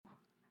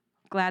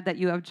glad that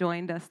you have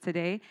joined us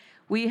today.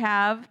 We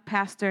have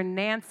Pastor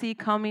Nancy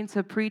coming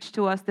to preach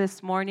to us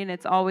this morning.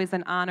 It's always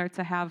an honor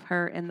to have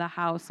her in the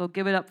house. So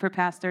give it up for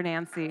Pastor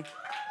Nancy.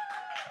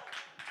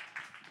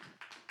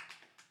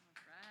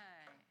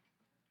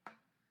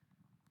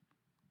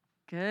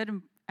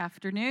 Good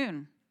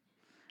afternoon.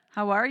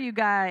 How are you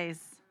guys?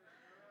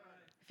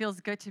 Feels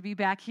good to be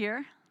back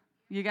here.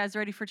 You guys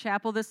ready for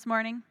chapel this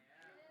morning?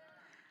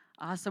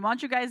 Awesome. Why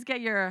don't you guys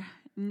get your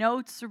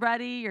notes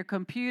ready, your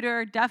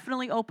computer.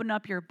 Definitely open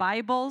up your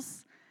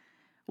Bibles.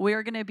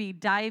 We're going to be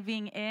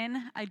diving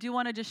in. I do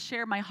want to just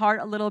share my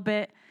heart a little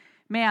bit.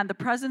 Man, the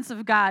presence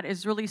of God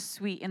is really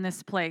sweet in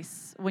this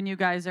place when you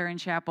guys are in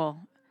chapel.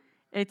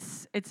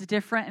 It's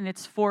different and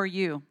it's for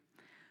you.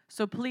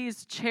 So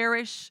please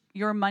cherish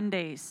your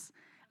Mondays.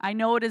 I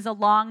know it is a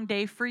long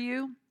day for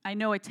you. I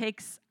know it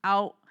takes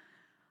out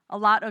a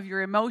lot of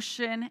your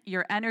emotion,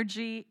 your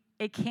energy.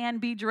 It can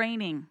be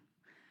draining,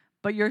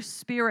 but your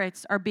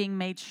spirits are being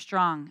made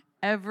strong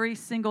every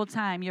single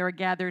time you're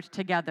gathered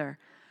together.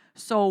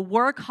 So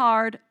work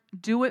hard,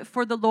 do it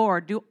for the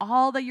Lord. Do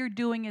all that you're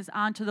doing is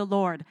unto the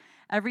Lord.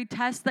 Every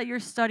test that you're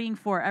studying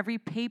for, every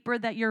paper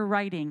that you're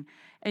writing,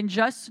 and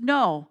just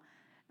know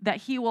that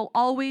He will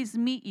always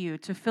meet you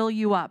to fill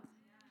you up.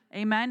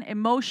 Amen?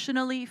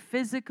 Emotionally,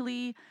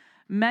 physically,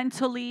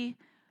 mentally,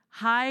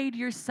 hide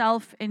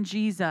yourself in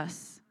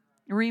Jesus.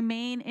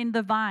 Remain in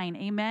the vine.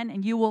 Amen?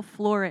 And you will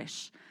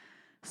flourish.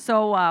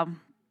 So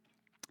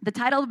the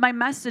title of my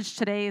message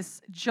today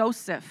is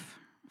Joseph,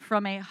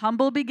 from a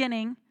humble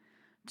beginning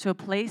to a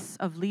place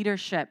of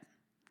leadership.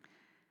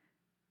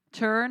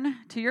 Turn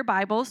to your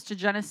Bibles to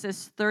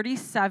Genesis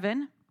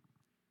 37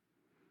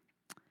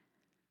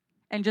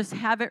 and just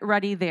have it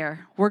ready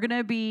there. We're going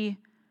to be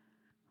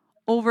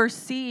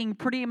overseeing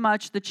pretty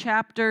much the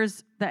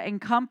chapters that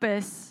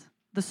encompass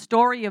the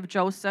story of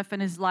Joseph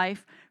and his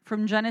life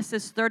from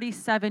Genesis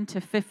 37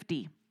 to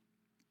 50.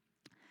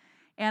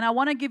 And I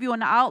want to give you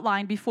an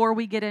outline before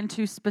we get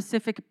into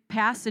specific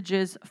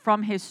passages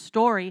from his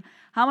story.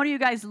 How many of you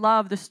guys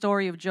love the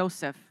story of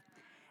Joseph?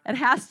 It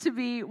has to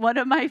be one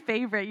of my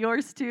favorite.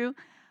 Yours too?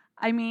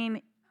 I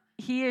mean,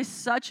 he is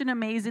such an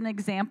amazing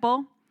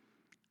example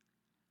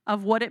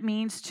of what it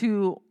means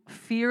to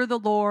fear the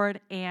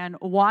Lord and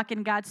walk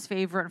in God's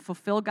favor and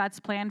fulfill God's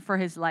plan for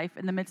his life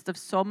in the midst of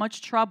so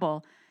much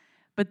trouble.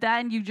 But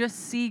then you just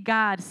see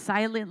God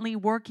silently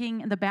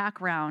working in the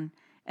background.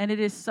 And it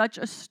is such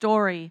a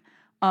story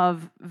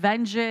of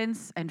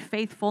vengeance and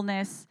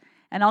faithfulness.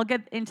 And I'll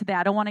get into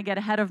that. I don't want to get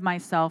ahead of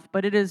myself,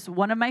 but it is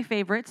one of my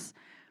favorites.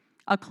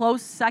 A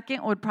close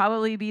second would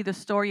probably be the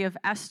story of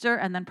Esther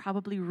and then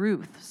probably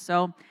Ruth.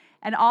 So,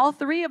 and all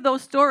three of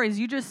those stories,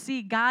 you just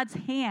see God's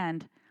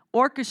hand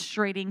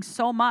orchestrating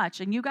so much.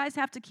 And you guys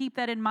have to keep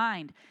that in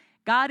mind.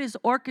 God is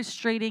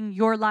orchestrating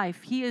your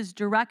life. He is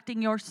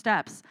directing your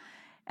steps.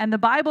 And the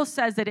Bible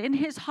says that in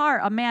his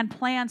heart, a man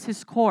plans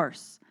his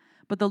course,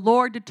 but the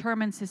Lord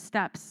determines his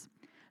steps.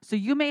 So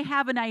you may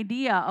have an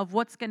idea of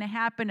what's going to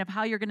happen, of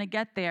how you're going to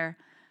get there,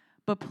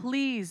 but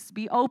please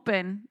be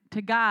open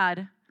to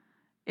God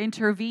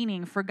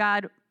intervening, for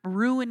God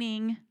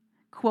ruining,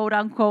 quote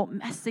unquote,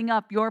 messing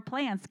up your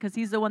plans, because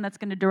he's the one that's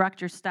going to direct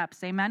your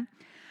steps. Amen?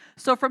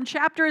 So from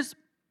chapters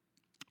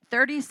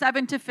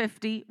 37 to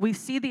 50, we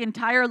see the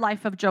entire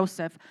life of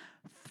Joseph.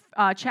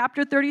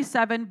 Chapter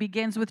 37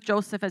 begins with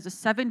Joseph as a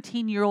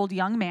 17-year-old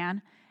young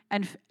man,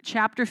 and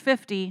chapter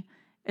 50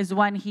 is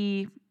when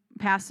he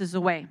passes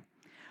away.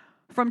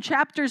 From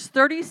chapters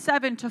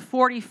 37 to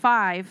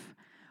 45,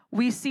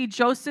 we see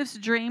Joseph's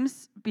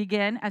dreams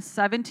begin at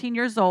 17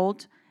 years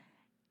old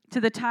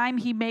to the time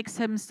he makes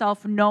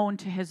himself known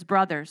to his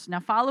brothers. Now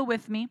follow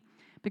with me,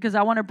 because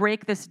I want to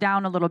break this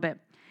down a little bit.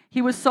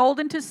 He was sold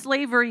into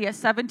slavery at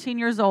 17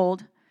 years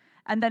old,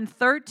 and then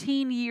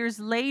 13 years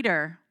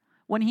later,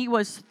 when he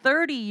was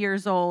 30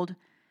 years old,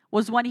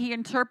 was when he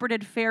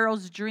interpreted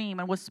Pharaoh's dream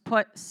and was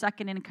put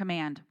second in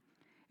command.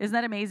 Isn't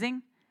that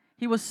amazing?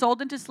 He was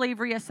sold into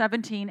slavery at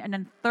 17, and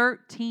then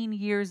 13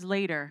 years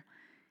later,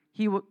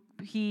 he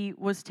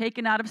was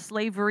taken out of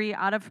slavery,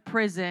 out of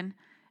prison,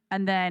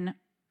 and then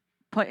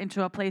put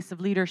into a place of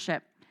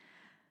leadership.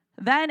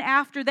 Then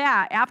after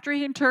that, after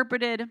he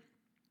interpreted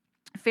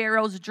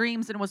Pharaoh's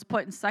dreams and was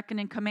put in second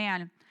in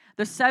command,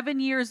 the 7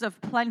 years of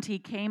plenty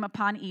came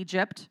upon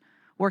Egypt,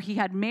 where he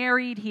had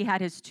married, he had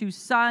his 2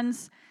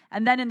 sons,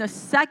 and then in the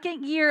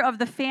second year of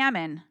the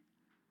famine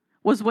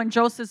was when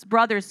Joseph's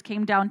brothers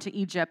came down to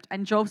Egypt,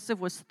 and Joseph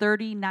was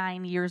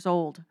 39 years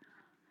old.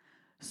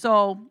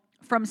 So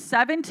from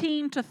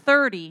 17 to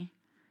 30,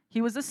 he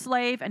was a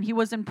slave and he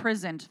was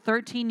imprisoned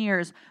 13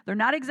 years. They're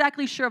not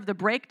exactly sure of the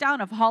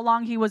breakdown of how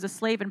long he was a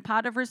slave in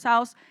Potiphar's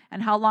house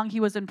and how long he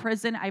was in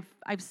prison.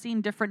 I've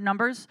seen different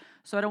numbers,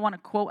 so I don't want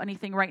to quote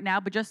anything right now,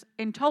 but just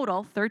in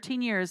total,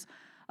 13 years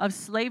of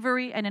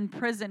slavery and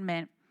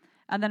imprisonment,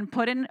 and then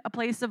put in a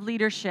place of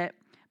leadership.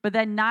 But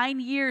then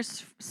 9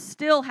 years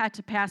still had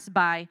to pass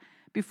by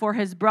before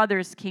his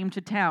brothers came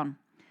to town.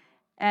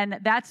 And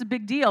that's a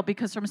big deal,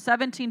 because from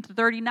 17 to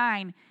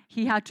 39,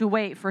 he had to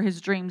wait for his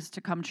dreams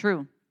to come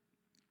true.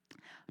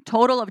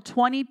 Total of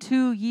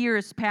 22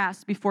 years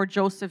passed before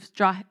Joseph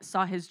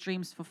saw his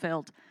dreams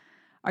fulfilled.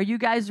 Are you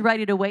guys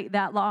ready to wait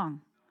that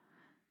long?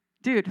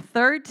 Dude,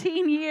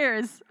 13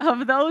 years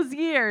of those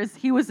years,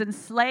 he was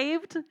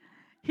enslaved.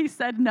 He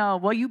said, no,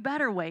 well, you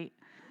better wait.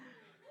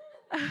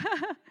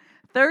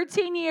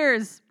 13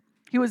 years,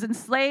 he was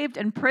enslaved,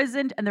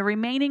 imprisoned, and the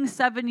remaining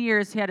 7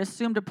 years, he had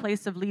assumed a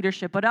place of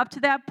leadership. But up to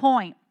that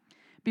point,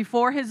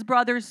 before his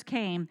brothers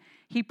came,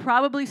 he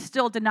probably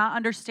still did not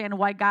understand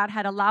why God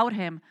had allowed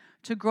him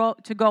to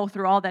go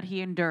through all that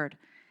he endured.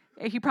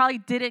 He probably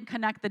didn't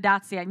connect the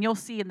dots yet, and you'll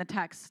see in the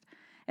text.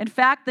 In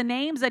fact, the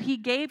names that he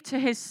gave to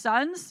his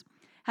sons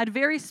had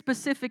very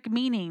specific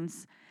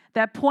meanings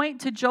that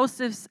point to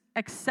Joseph's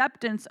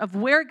acceptance of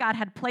where God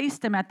had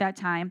placed him at that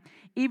time,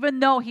 even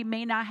though he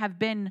may not have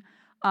been,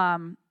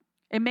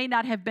 it may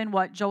not have been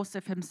what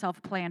Joseph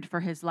himself planned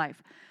for his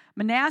life.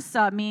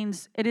 Manasseh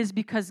means it is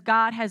because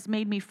God has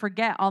made me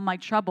forget all my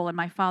trouble in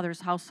my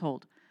father's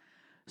household.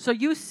 So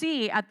you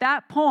see, at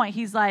that point,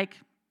 he's like,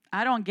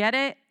 I don't get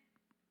it.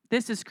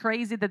 This is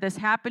crazy that this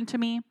happened to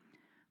me,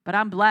 but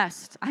I'm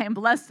blessed. I am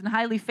blessed and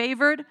highly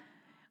favored.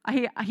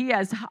 He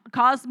has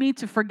caused me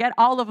to forget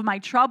all of my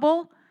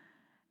trouble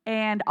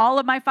and all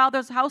of my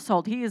father's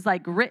household. He is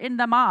like written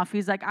them off.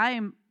 He's like,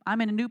 I'm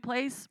in a new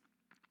place.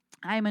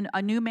 I am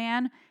a new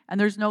man, and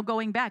there's no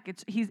going back.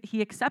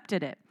 He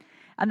accepted it.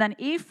 And then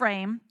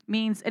Ephraim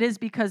means it is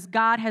because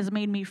God has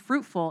made me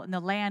fruitful in the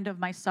land of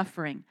my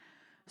suffering.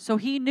 So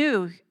he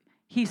knew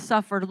he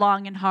suffered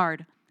long and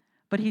hard,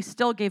 but he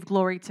still gave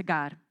glory to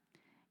God.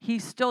 He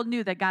still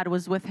knew that God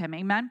was with him.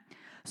 Amen?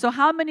 So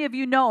how many of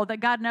you know that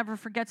God never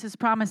forgets his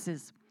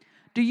promises?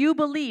 Do you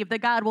believe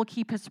that God will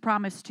keep his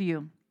promise to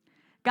you?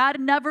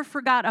 God never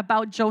forgot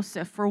about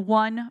Joseph for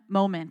one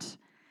moment.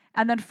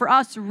 And then for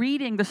us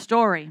reading the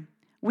story,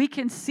 we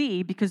can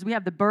see, because we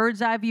have the bird's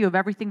eye view of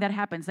everything that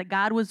happens, that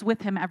God was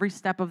with him every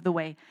step of the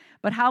way.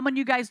 But how many of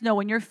you guys know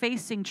when you're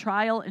facing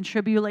trial and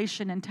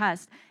tribulation and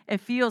test, it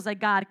feels like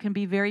God can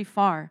be very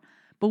far.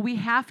 But we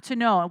have to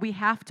know, and we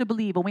have to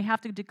believe, and we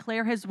have to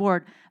declare his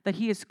word that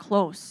he is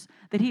close,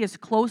 that he is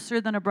closer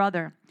than a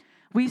brother.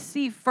 We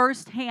see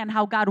firsthand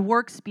how God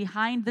works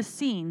behind the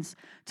scenes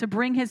to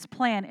bring his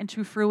plan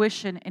into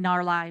fruition in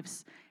our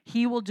lives.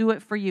 He will do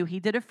it for you.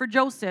 He did it for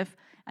Joseph,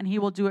 and he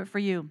will do it for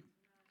you.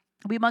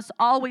 We must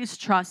always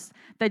trust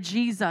that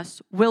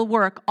Jesus will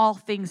work all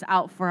things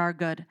out for our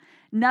good.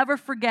 Never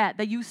forget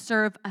that you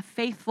serve a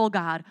faithful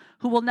God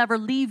who will never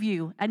leave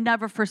you and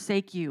never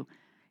forsake you.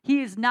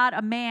 He is not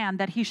a man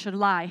that he should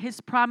lie. His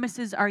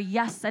promises are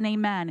yes and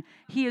amen.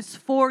 He is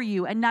for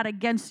you and not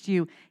against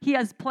you. He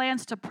has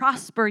plans to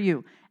prosper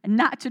you and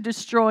not to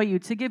destroy you,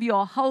 to give you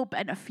a hope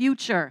and a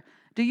future.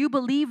 Do you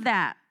believe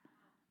that?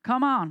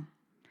 Come on.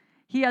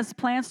 He has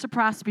plans to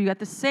prosper you. At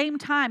the same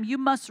time, you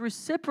must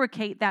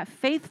reciprocate that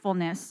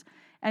faithfulness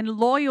and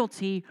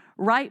loyalty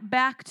right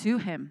back to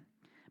him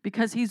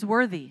because he's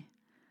worthy.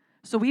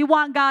 So we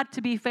want God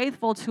to be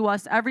faithful to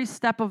us every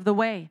step of the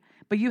way,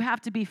 but you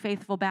have to be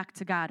faithful back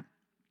to God.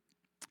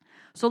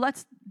 So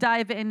let's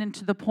dive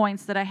into the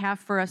points that I have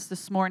for us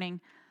this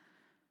morning.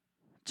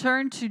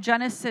 Turn to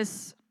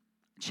Genesis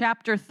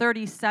chapter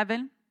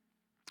 37.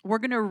 We're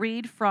going to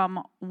read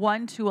from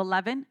 1 to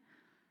 11.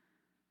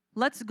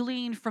 Let's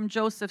glean from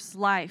Joseph's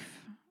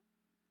life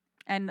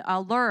and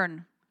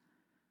learn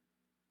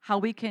how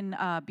we can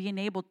be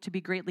enabled to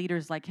be great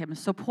leaders like him.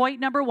 So point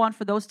number 1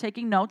 for those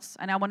taking notes,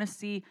 and I want to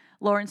see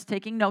Lawrence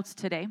taking notes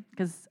today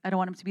because I don't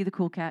want him to be the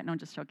cool cat. No, I'm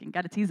just joking.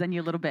 Got to tease on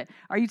you a little bit.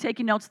 Are you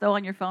taking notes, though,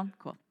 on your phone?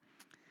 Cool.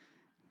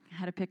 I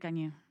had to pick on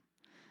you.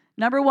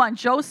 Number 1,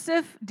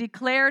 Joseph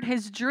declared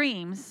his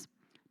dreams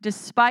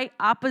despite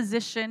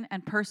opposition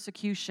and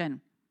persecution.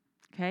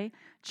 Okay?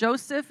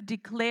 Joseph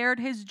declared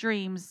his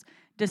dreams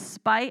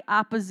despite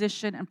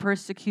opposition and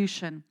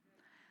persecution.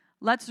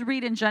 Let's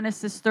read in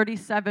Genesis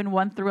 37,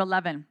 1 through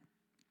 11.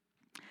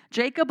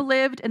 Jacob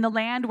lived in the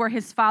land where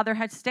his father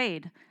had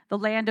stayed, the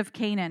land of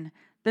Canaan.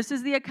 This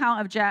is the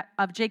account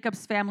of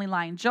Jacob's family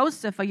line.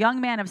 Joseph, a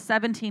young man of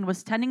 17,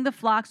 was tending the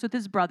flocks with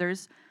his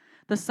brothers,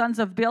 the sons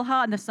of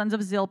Bilhah and the sons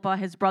of Zilpah,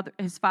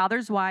 his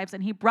father's wives,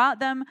 and he brought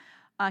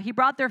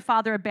their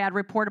father a bad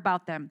report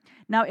about them.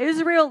 Now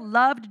Israel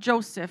loved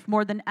Joseph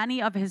more than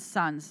any of his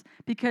sons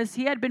because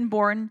he had been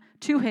born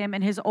to him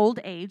in his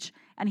old age,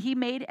 and he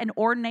made an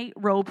ornate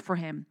robe for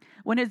him.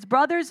 When his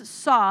brothers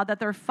saw that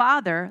their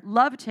father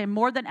loved him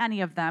more than any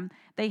of them,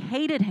 they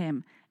hated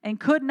him and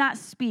could not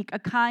speak a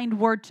kind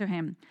word to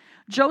him.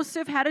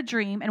 Joseph had a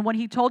dream, and when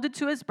he told it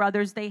to his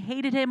brothers, they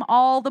hated him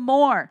all the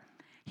more.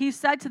 He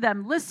said to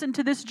them, "Listen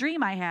to this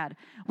dream I had.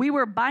 We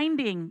were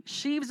binding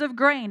sheaves of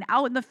grain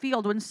out in the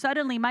field when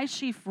suddenly my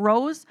sheaf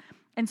rose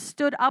and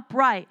stood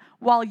upright,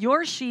 while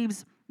your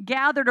sheaves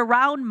gathered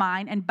around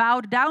mine and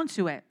bowed down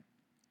to it."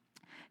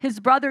 His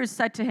brothers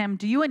said to him,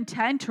 "Do you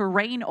intend to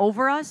reign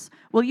over us?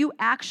 Will you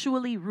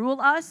actually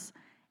rule us?"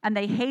 And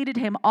they hated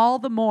him all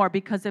the more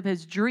because of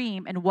his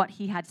dream and what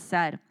he had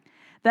said.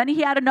 Then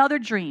he had another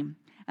dream,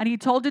 And he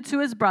told it to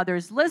his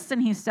brothers. Listen,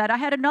 he said, I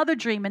had another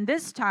dream, and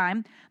this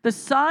time the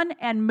sun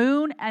and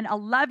moon and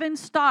 11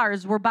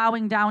 stars were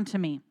bowing down to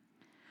me.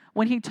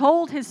 When he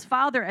told his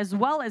father as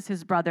well as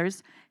his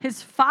brothers,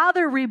 his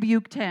father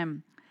rebuked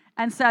him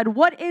and said,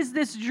 what is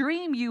this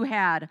dream you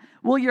had?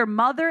 Will your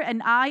mother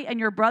and I and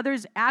your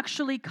brothers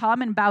actually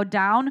come and bow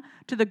down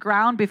to the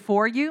ground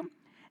before you?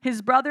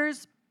 His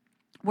brothers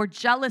were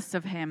jealous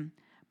of him,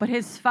 but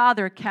his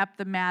father kept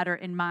the matter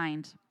in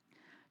mind.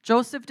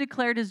 Joseph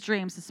declared his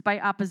dreams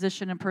despite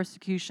opposition and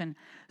persecution.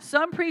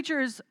 Some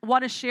preachers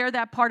want to share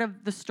that part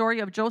of the story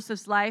of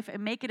Joseph's life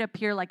and make it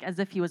appear like as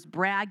if he was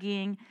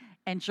bragging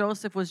and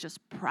Joseph was just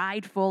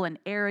prideful and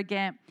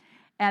arrogant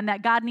and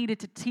that God needed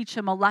to teach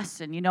him a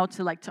lesson,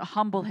 to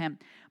humble him.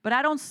 But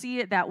I don't see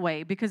it that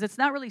way because it's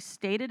not really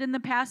stated in the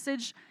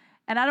passage,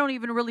 and I don't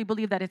even really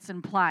believe that it's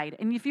implied.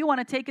 And if you want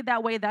to take it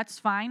that way, that's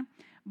fine.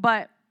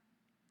 But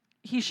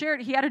he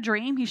had a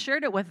dream. He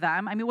shared it with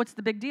them. I mean, what's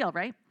the big deal,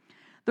 right?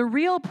 The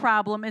real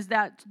problem is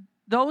that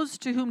those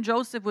to whom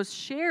Joseph was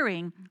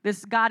sharing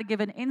this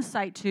God-given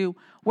insight to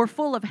were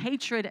full of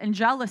hatred and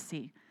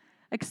jealousy,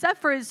 except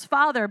for his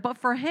father. But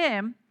for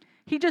him,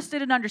 he just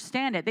didn't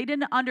understand it. They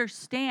didn't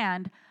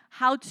understand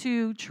how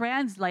to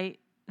translate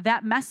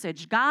that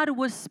message. God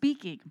was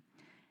speaking.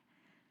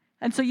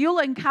 And so you'll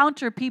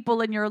encounter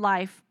people in your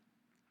life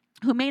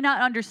who may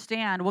not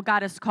understand what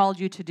God has called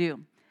you to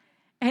do.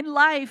 In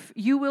life,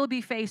 you will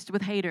be faced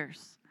with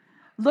haters.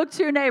 Look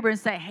to your neighbor and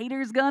say,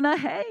 haters gonna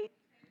hate.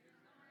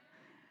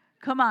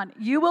 Come on.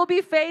 You will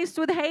be faced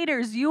with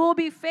haters. You will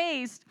be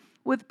faced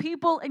with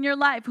people in your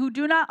life who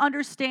do not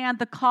understand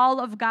the call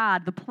of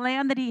God, the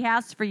plan that He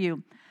has for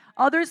you.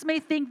 Others may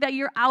think that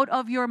you're out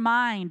of your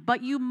mind,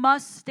 but you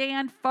must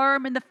stand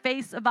firm in the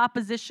face of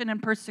opposition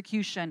and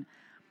persecution.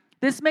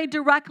 This may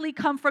directly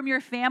come from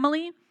your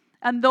family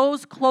and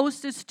those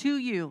closest to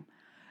you.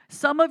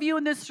 Some of you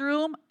in this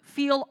room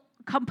feel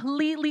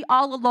completely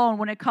all alone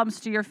when it comes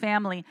to your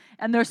family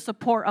and their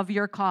support of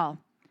your call.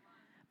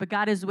 But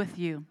God is with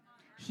you.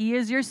 He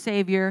is your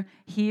Savior.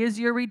 He is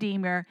your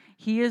Redeemer.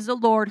 He is the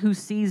Lord who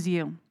sees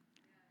you.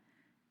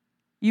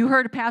 You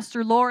heard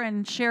Pastor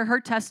Lauren share her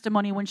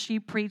testimony when she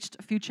preached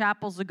a few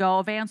chapels ago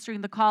of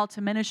answering the call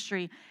to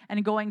ministry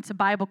and going to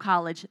Bible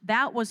college.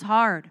 That was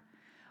hard.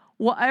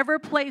 Whatever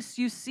place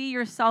you see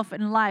yourself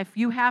in life,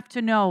 you have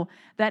to know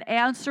that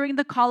answering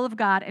the call of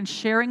God and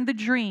sharing the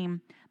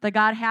dream that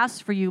God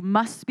has for you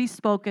must be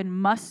spoken,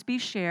 must be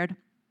shared.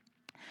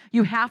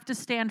 You have to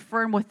stand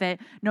firm with it,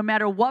 no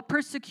matter what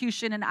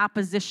persecution and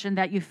opposition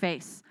that you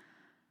face.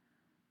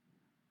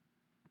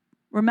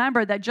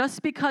 Remember that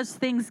just because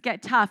things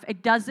get tough,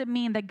 it doesn't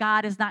mean that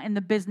God is not in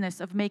the business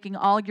of making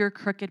all your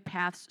crooked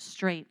paths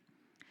straight.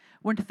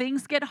 When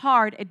things get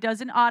hard, it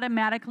doesn't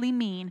automatically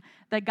mean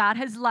that God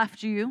has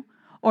left you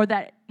or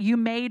that you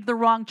made the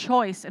wrong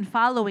choice in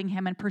following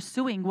Him and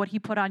pursuing what He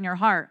put on your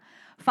heart.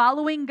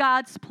 Following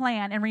God's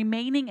plan and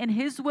remaining in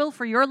His will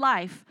for your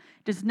life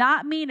does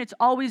not mean it's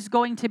always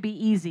going to be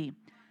easy.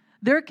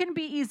 There can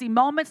be easy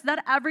moments. Not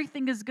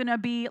everything is going to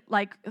be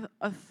like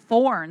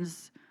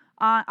thorns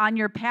on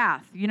your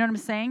path. You know what I'm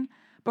saying?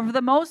 But for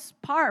the most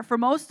part, for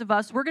most of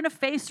us, we're going to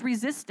face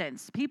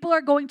resistance. People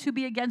are going to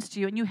be against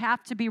you, and you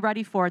have to be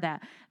ready for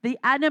that. The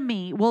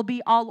enemy will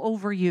be all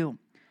over you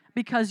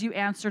because you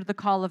answered the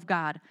call of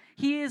God.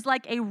 He is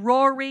like a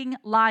roaring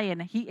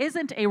lion. He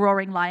isn't a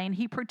roaring lion.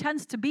 He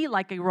pretends to be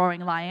like a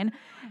roaring lion,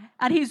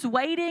 and he's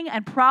waiting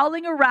and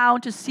prowling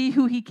around to see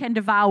who he can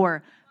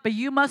devour. But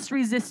you must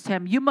resist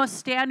him. You must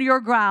stand your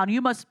ground.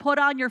 You must put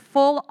on your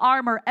full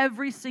armor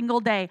every single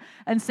day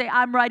and say,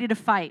 I'm ready to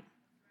fight.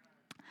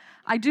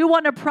 I do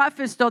want to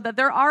preface, though, that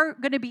there are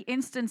going to be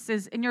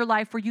instances in your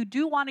life where you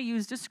do want to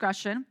use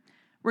discretion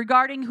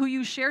regarding who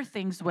you share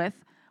things with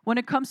when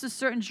it comes to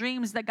certain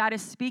dreams that God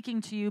is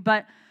speaking to you.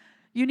 But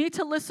you need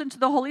to listen to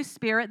the Holy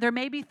Spirit. There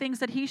may be things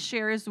that He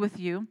shares with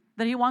you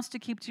that He wants to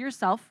keep to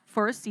yourself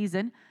for a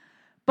season.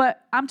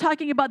 But I'm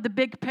talking about the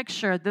big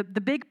picture, the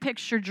big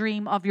picture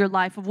dream of your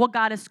life, of what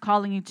God is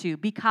calling you to.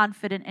 Be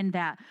confident in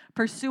that.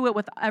 Pursue it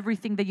with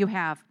everything that you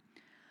have.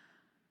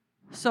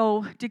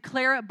 So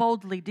declare it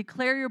boldly.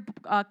 Declare your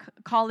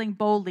calling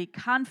boldly,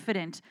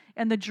 confident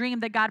in the dream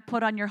that God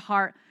put on your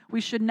heart.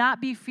 We should not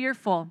be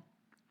fearful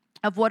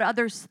of what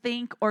others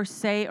think or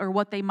say or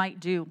what they might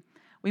do.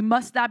 We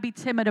must not be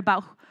timid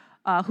about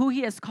who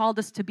He has called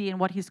us to be and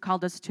what He's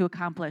called us to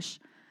accomplish.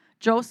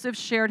 Joseph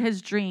shared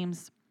his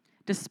dreams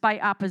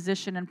despite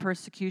opposition and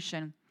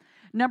persecution.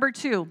 Number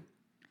 2,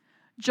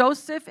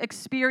 Joseph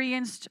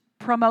experienced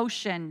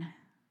promotion.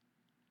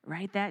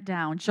 Write that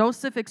down.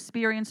 Joseph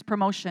experienced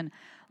promotion.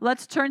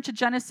 Let's turn to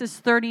Genesis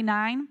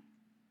 39,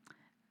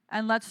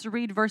 and let's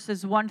read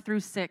verses 1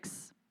 through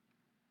 6.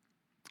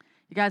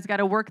 You guys got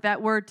to work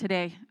that word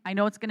today. I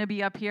know it's going to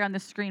be up here on the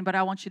screen, but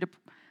I want you to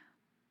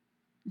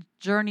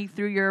journey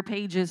through your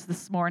pages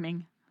this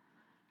morning.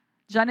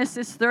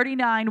 Genesis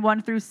 39,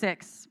 1 through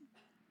 6.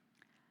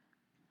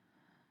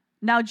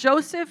 Now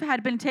Joseph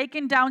had been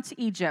taken down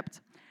to Egypt.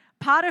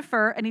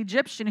 Potiphar, an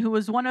Egyptian who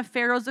was one of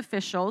Pharaoh's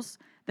officials,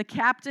 the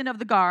captain of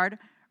the guard,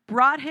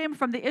 brought him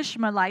from the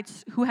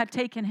Ishmaelites who had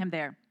taken him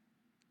there.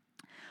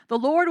 The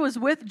Lord was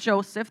with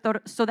Joseph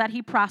so that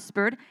he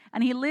prospered,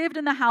 and he lived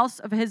in the house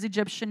of his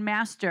Egyptian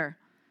master.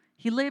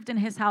 He lived in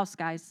his house,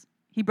 guys.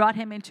 He brought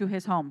him into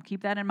his home.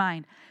 Keep that in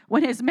mind.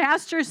 When his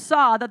master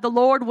saw that the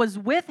Lord was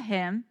with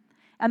him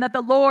and that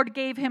the Lord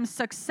gave him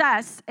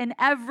success in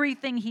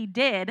everything he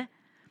did,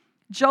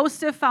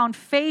 Joseph found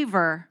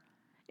favor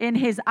in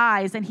his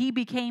eyes, and he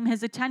became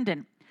his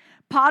attendant.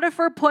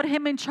 Potiphar put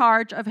him in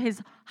charge of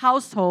his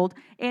household,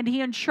 and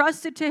he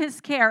entrusted to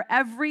his care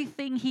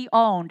everything he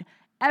owned.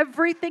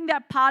 Everything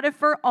that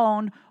Potiphar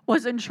owned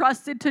was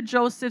entrusted to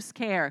Joseph's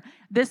care.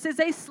 This is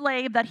a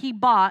slave that he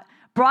brought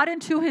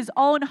into his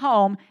own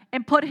home,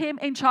 and put him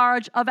in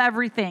charge of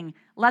everything.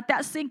 Let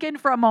that sink in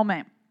for a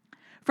moment.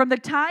 From the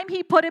time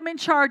he put him in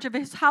charge of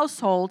his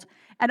household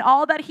and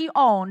all that he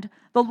owned,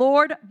 the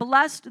Lord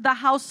blessed the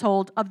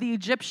household of the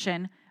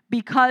Egyptian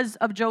because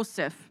of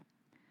Joseph.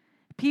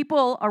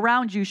 People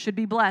around you should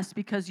be blessed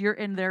because you're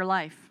in their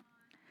life.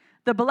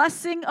 The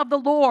blessing of the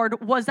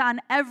Lord was on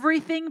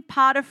everything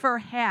Potiphar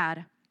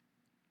had,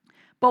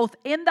 both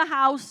in the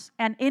house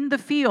and in the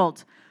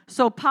field.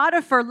 So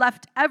Potiphar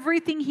left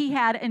everything he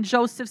had in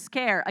Joseph's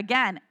care.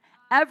 Again,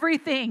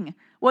 everything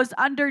was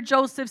under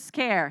Joseph's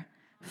care.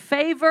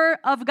 Favor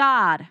of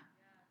God.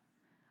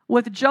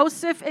 With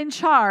Joseph in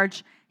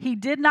charge, he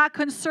did not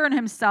concern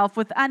himself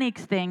with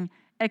anything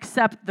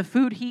except the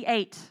food he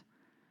ate.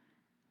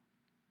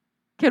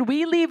 Can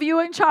we leave you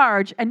in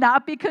charge and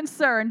not be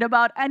concerned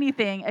about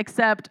anything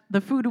except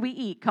the food we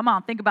eat? Come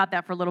on, think about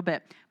that for a little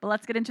bit. But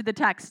let's get into the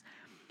text.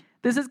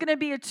 This is going to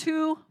be a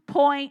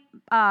two-point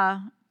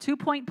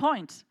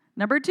point.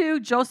 Number 2,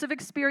 Joseph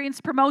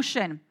experienced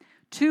promotion.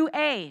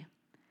 2A,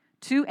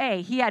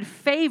 he had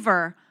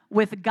favor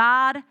with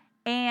God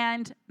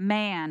and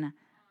man.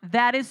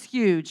 That is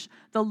huge.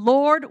 The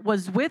Lord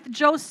was with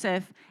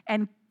Joseph,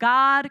 and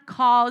God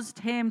caused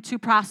him to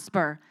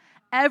prosper.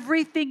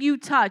 Everything you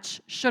touch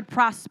should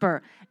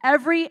prosper.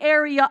 Every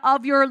area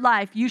of your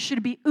life, you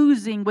should be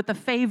oozing with the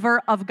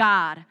favor of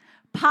God.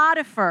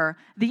 Potiphar,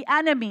 the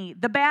enemy,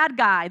 the bad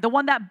guy, the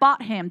one that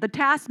bought him, the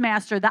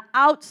taskmaster, the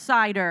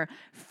outsider,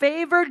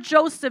 favored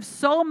Joseph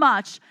so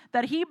much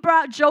that he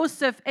brought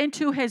Joseph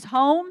into his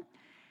home,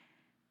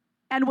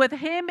 and with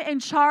him in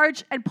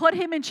charge, and put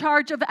him in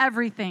charge of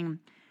everything.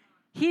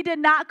 He did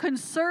not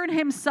concern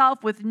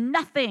himself with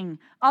nothing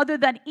other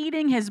than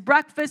eating his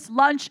breakfast,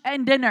 lunch,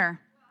 and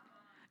dinner.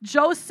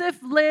 Joseph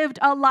lived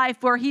a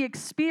life where he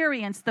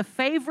experienced the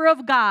favor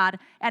of God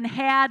and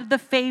had the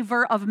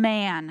favor of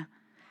man.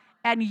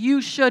 And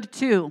you should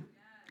too.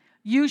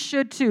 You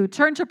should too.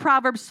 Turn to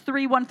Proverbs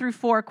 3, 1 through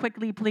 4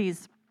 quickly,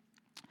 please.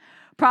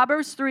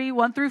 Proverbs 3,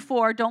 1 through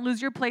 4. Don't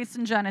lose your place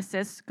in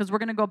Genesis, because we're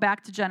going to go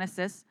back to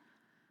Genesis.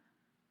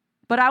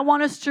 But I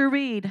want us to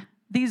read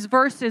these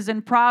verses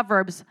in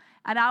Proverbs,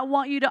 and I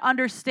want you to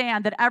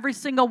understand that every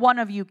single one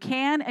of you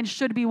can and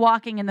should be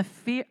walking in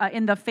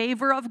the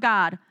favor of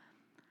God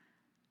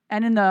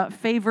and in the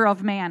favor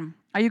of man.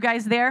 Are you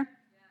guys there?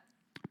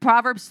 Yes.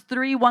 Proverbs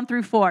 3, 1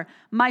 through 4.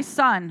 My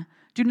son,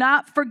 do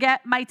not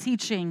forget my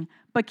teaching,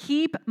 but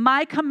keep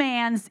my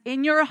commands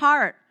in your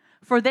heart,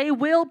 for they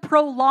will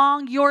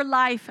prolong your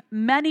life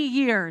many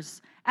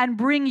years and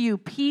bring you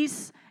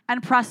peace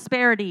and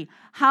prosperity.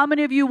 How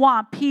many of you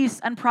want peace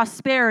and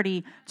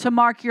prosperity to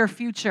mark your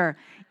future?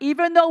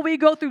 Even though we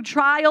go through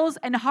trials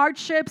and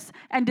hardships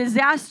and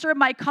disaster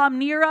might come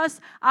near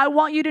us, I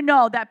want you to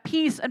know that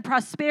peace and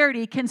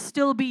prosperity can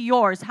still be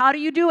yours. How do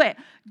you do it?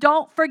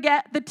 Don't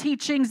forget the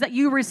teachings that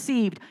you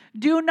received.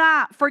 Do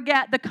not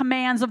forget the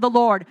commands of the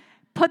Lord.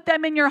 Put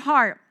them in your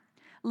heart.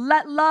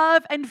 Let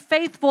love and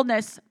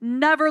faithfulness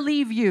never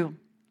leave you.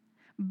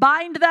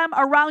 Bind them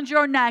around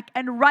your neck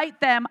and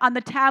write them on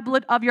the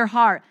tablet of your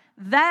heart.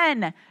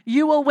 Then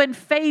you will win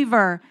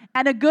favor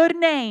and a good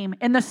name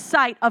in the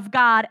sight of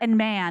God and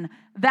man.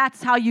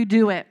 That's how you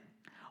do it.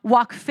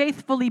 Walk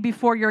faithfully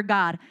before your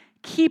God.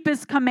 Keep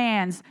his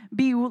commands.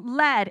 Be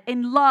led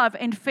in love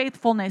and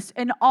faithfulness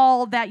in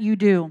all that you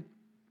do.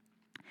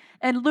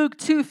 In Luke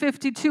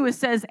 2:52, it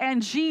says,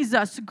 and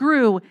Jesus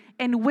grew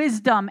in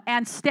wisdom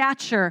and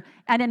stature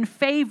and in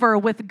favor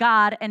with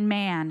God and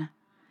man.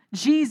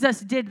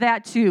 Jesus did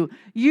that too.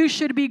 You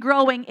should be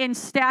growing in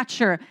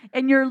stature,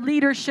 in your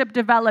leadership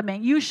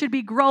development. You should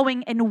be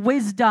growing in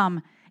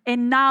wisdom,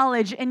 in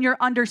knowledge, in your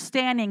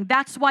understanding.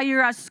 That's why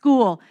you're at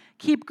school.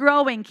 Keep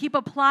growing. Keep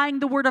applying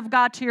the word of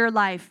God to your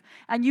life,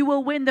 and you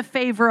will win the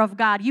favor of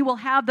God. You will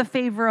have the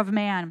favor of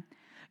man.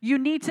 You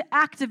need to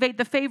activate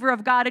the favor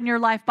of God in your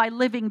life by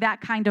living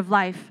that kind of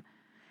life.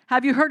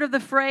 Have you heard of the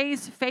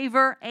phrase,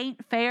 favor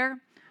ain't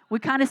fair? We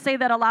kind of say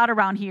that a lot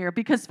around here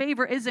because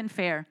favor isn't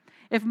fair.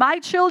 If my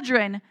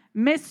children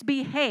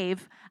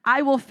misbehave,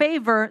 I will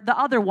favor the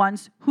other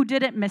ones who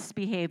didn't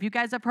misbehave. You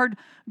guys have heard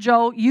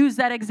Joe use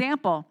that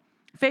example.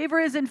 Favor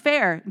isn't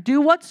fair.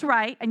 Do what's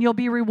right and you'll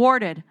be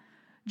rewarded.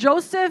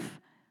 Joseph,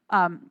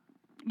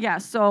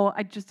 so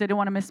I just didn't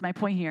want to miss my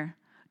point here.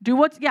 Do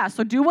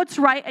what's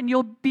right and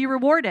you'll be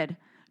rewarded.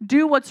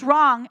 Do what's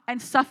wrong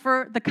and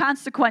suffer the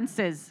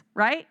consequences,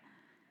 right?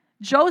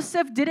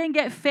 Joseph didn't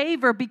get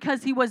favor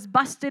because he was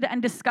busted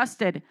and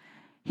disgusted.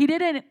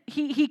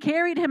 He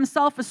carried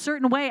himself a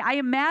certain way. I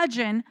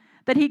imagine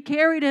that he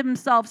carried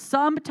himself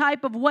some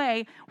type of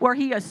way where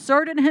he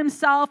asserted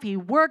himself, he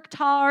worked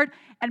hard,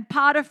 and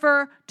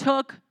Potiphar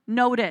took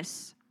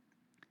notice.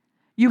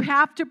 You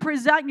have to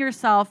present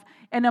yourself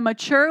in a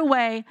mature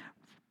way.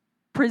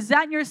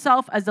 Present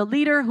yourself as a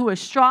leader who is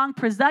strong.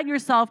 Present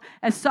yourself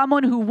as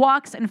someone who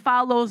walks and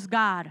follows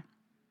God.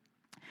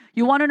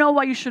 You want to know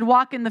why you should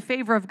walk in the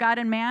favor of God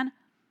and man?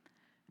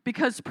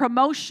 Because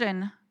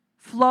promotion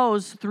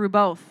flows through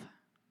both.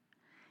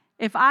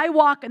 If I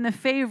walk in the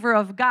favor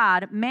of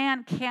God,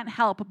 man can't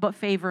help but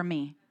favor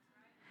me.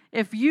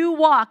 If you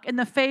walk in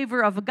the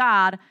favor of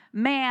God,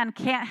 man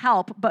can't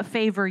help but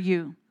favor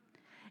you.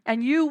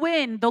 And you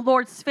win the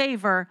Lord's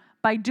favor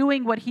by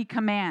doing what he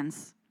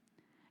commands.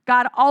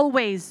 God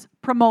always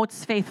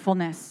promotes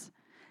faithfulness.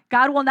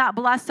 God will not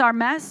bless our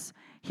mess.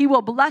 He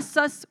will bless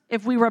us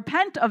if we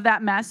repent of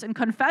that mess and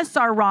confess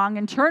our wrong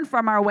and turn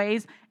from our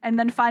ways and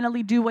then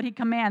finally do what he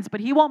commands. But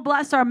he won't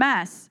bless our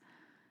mess.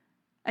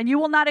 And you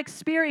will not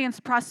experience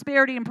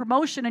prosperity and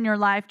promotion in your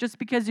life just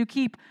because you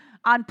keep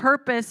on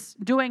purpose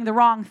doing the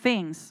wrong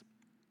things.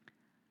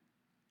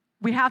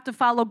 We have to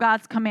follow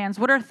God's commands.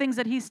 What are things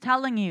that he's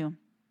telling you?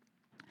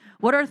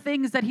 What are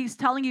things that he's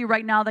telling you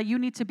right now that you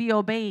need to be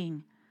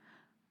obeying?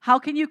 How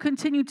can you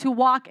continue to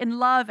walk in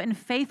love and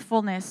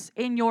faithfulness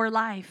in your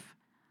life?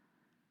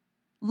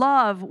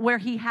 Love where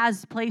he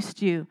has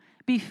placed you.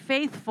 Be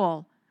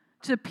faithful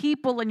to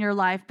people in your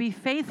life. Be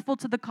faithful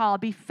to the call.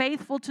 Be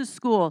faithful to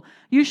school.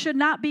 You should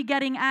not be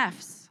getting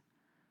Fs.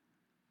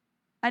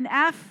 An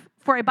F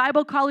for a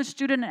Bible college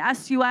student at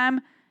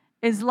SUM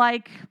is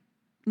like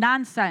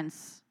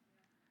nonsense.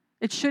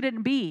 It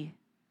shouldn't be.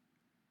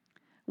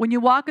 When you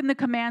walk in the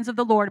commands of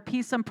the Lord,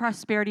 peace and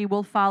prosperity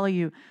will follow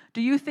you.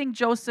 Do you think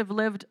Joseph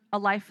lived a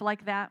life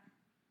like that?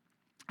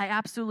 I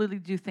absolutely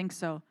do think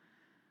so.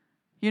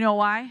 You know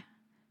why?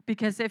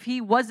 Because if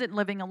he wasn't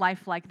living a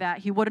life like that,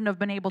 he wouldn't have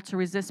been able to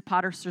resist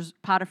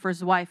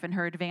Potiphar's wife and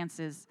her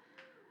advances.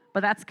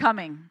 But that's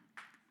coming.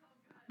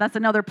 That's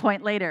another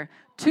point later.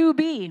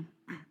 2B.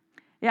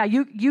 Yeah,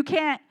 you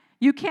can't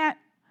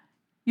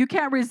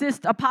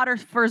resist a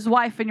Potiphar's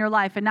wife in your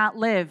life and not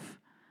live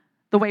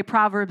the way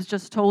Proverbs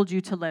just told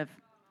you to live.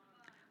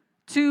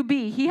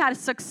 2B, he had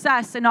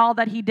success in all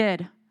that he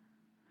did.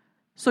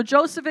 So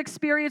Joseph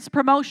experienced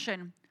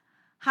promotion.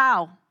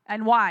 How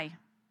and why?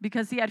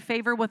 Because he had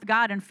favor with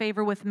God and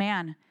favor with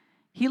man.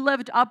 He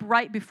lived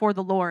upright before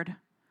the Lord.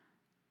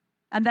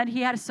 And then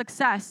he had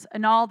success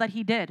in all that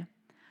he did.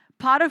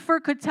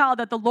 Potiphar could tell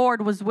that the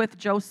Lord was with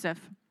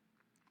Joseph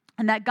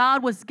and that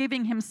God was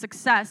giving him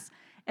success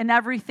in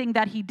everything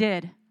that he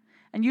did.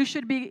 And you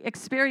should be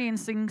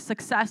experiencing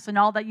success in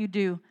all that you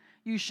do.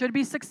 You should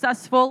be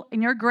successful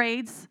in your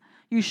grades.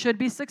 You should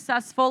be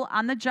successful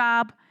on the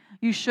job.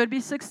 You should be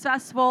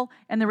successful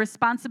in the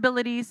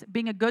responsibilities,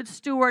 being a good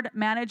steward,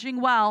 managing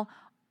well,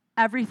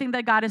 everything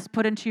that God has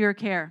put into your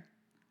care.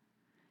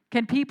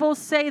 Can people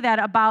say that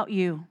about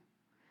you?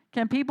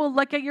 Can people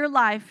look at your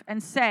life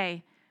and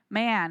say,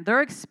 man,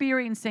 they're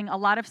experiencing a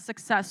lot of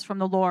success from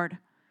the Lord?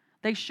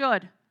 They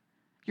should.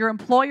 Your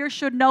employer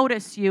should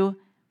notice you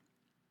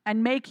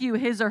and make you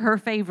his or her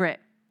favorite.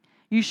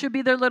 You should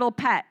be their little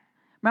pet.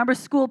 Remember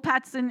school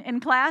pets in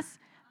class?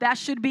 That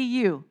should be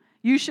you.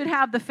 You should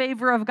have the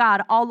favor of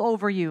God all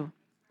over you.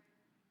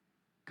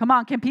 Come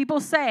on, can people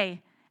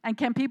say, and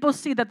can people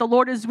see that the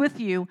Lord is with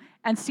you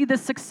and see the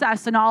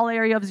success in all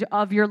areas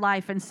of your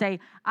life and say,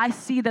 I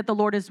see that the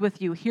Lord is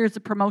with you. Here's a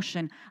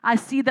promotion. I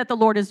see that the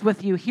Lord is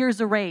with you. Here's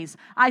a raise.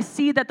 I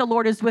see that the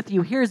Lord is with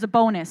you. Here's a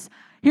bonus.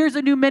 Here's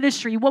a new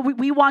ministry.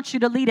 We want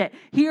you to lead it.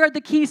 Here are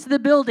the keys to the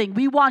building.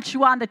 We want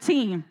you on the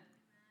team.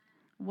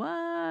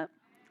 What?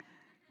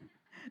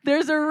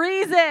 There's a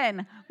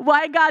reason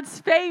why God's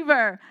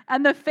favor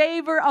and the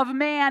favor of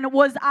man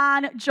was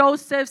on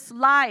Joseph's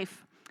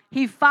life.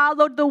 He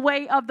followed the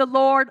way of the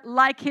Lord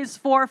like his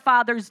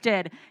forefathers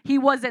did. He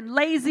wasn't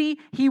lazy.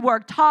 He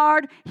worked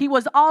hard. He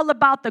was all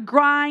about the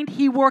grind.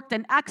 He worked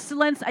in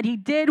excellence, and he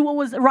did what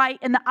was right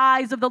in the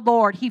eyes of the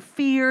Lord. He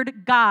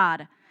feared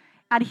God,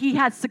 and he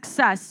had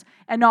success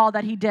in all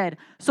that he did.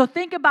 So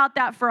think about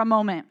that for a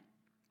moment.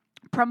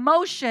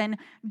 Promotion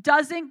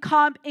doesn't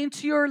come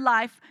into your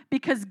life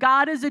because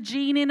God is a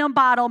genie in a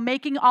bottle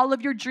making all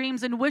of your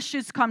dreams and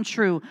wishes come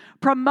true.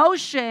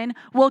 Promotion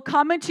will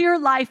come into your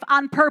life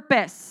on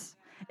purpose.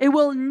 It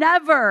will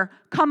never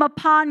come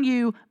upon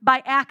you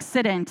by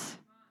accident.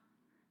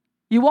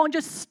 You won't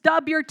just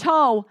stub your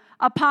toe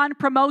upon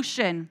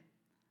promotion.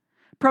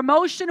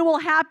 Promotion will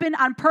happen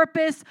on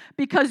purpose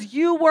because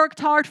you worked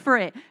hard for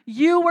it.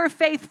 You were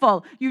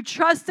faithful. You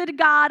trusted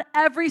God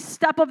every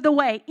step of the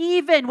way,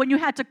 even when you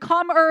had to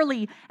come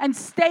early and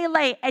stay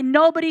late and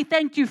nobody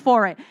thanked you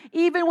for it.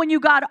 Even when you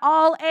got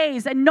all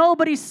A's and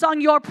nobody sung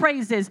your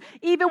praises.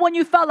 Even when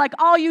you felt like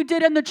all you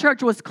did in the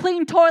church was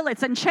clean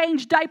toilets and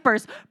change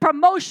diapers.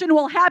 Promotion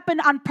will happen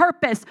on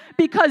purpose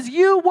because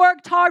you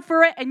worked hard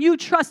for it and you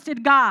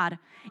trusted God.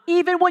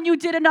 Even when you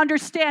didn't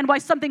understand why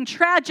something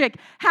tragic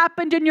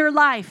happened in your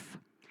life.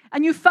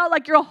 and you felt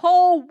like your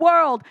whole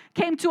world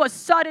came to a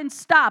sudden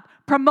stop,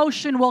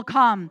 promotion will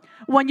come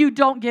when you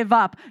don't give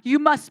up. You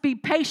must be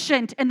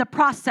patient in the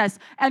process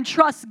and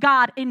trust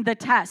God in the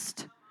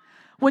test.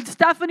 When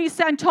Stephanie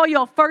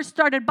Santoyo first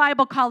started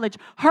Bible college,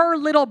 her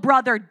little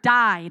brother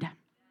died.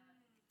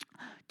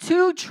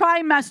 2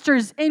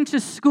 trimesters into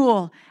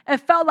school, it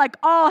felt like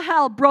all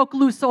hell broke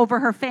loose over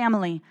her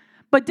family.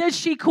 But did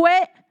she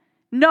quit?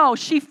 No,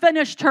 she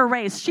finished her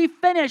race. She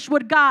finished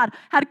what God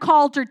had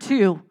called her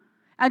to,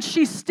 and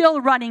she's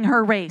still running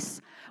her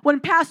race. When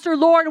Pastor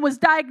Lauren was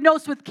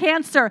diagnosed with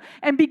cancer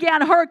and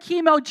began her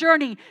chemo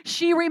journey,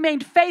 she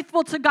remained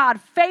faithful to God,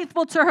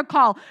 faithful to her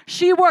call.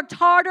 She worked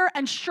harder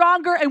and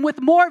stronger and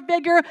with more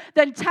vigor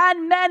than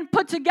 10 men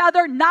put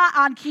together, not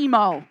on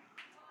chemo.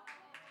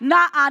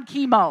 Not on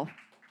chemo.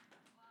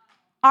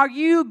 Are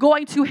you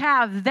going to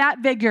have that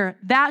vigor,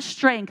 that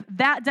strength,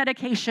 that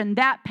dedication,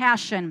 that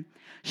passion?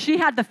 She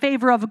had the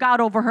favor of God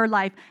over her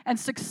life and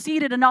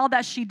succeeded in all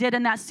that she did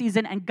in that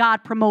season, and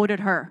God promoted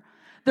her.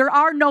 There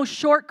are no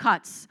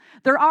shortcuts.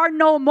 There are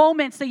no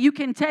moments that you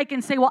can take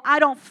and say, well, I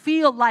don't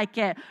feel like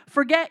it.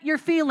 Forget your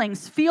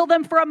feelings. Feel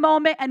them for a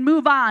moment and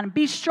move on.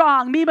 Be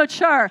strong. Be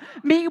mature.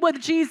 Meet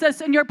with Jesus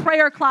in your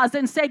prayer closet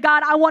and say,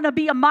 God, I want to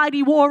be a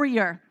mighty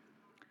warrior.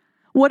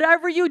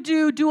 Whatever you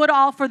do, do it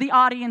all for the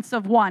audience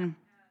of one.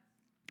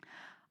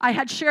 I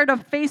had shared a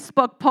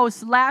Facebook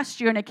post last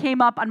year, and it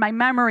came up on my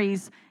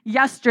memories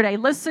yesterday.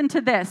 Listen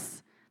to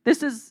this.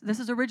 This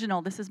is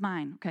original. This is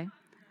mine, okay?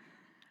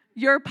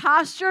 Your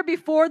posture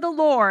before the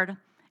Lord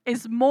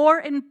is more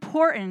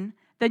important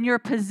than your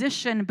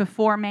position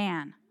before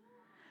man.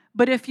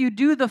 But if you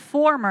do the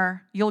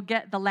former, you'll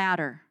get the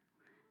latter.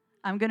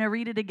 I'm going to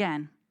read it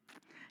again.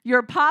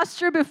 Your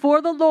posture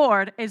before the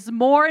Lord is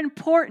more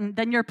important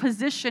than your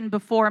position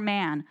before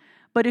man.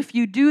 But if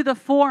you do the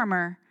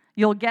former,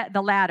 you'll get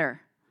the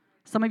latter.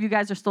 Some of you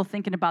guys are still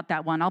thinking about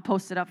that one. I'll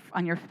post it up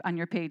on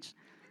your page.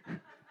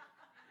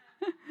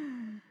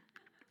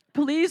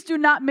 Please do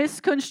not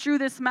misconstrue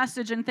this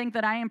message and think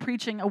that I am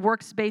preaching a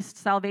works-based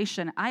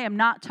salvation. I am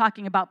not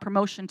talking about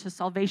promotion to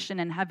salvation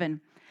in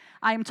heaven.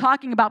 I am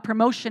talking about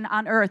promotion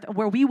on earth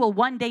where we will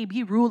one day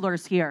be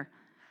rulers here.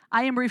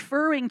 I am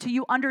referring to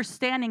you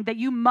understanding that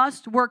you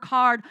must work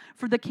hard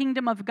for the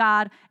kingdom of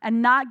God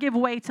and not give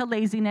way to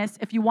laziness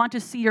if you want to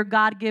see your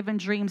God-given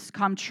dreams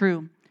come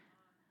true.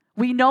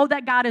 We know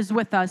that God is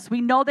with us. We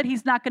know that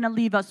He's not going to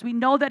leave us. We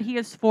know that He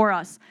is for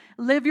us.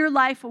 Live your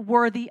life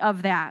worthy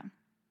of that.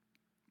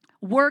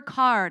 Work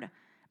hard.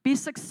 Be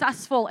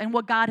successful in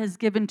what God has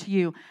given to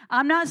you.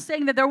 I'm not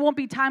saying that there won't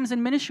be times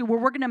in ministry where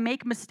we're going to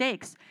make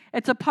mistakes.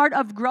 It's a part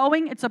of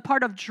growing. It's a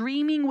part of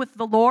dreaming with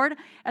the Lord.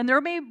 And there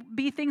may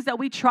be things that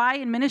we try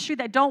in ministry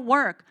that don't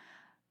work.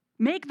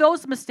 Make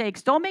those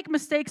mistakes. Don't make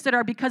mistakes that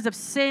are because of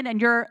sin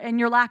and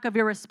your lack of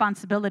your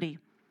responsibility.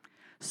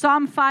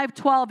 Psalm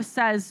 5:12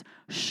 says,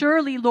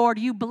 "Surely, Lord,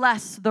 you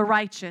bless the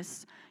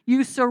righteous.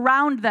 You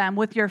surround them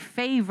with your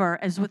favor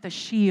as with a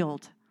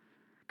shield."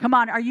 Come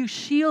on, are you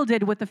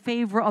shielded with the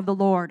favor of the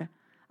Lord?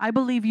 I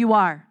believe you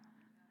are,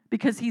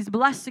 because He's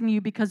blessing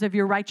you because of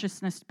your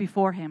righteousness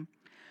before Him.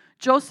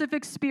 Joseph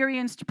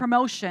experienced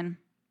promotion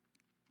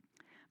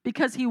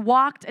because he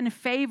walked in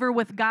favor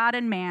with God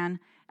and man,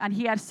 and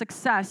he had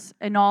success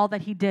in all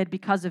that he did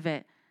because of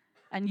it.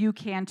 And you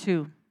can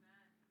too.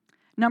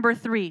 Number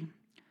 3,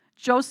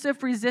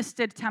 Joseph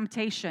resisted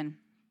temptation.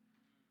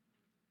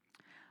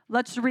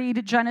 Let's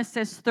read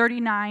Genesis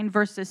 39,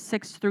 verses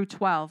 6 through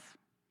 12.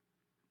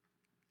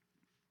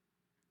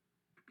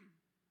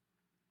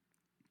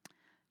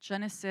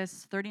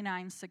 Genesis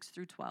 39, 6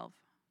 through 12.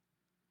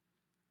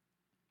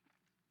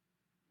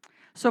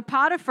 So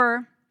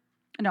Potiphar,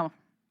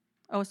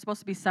 it's supposed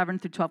to be 7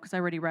 through 12 because I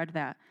already read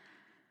that.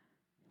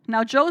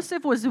 Now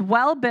Joseph was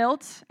well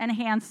built and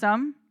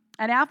handsome,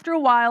 and after a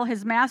while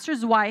his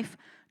master's wife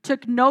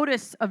took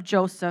notice of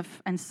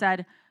Joseph and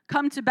said,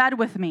 "Come to bed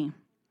with me."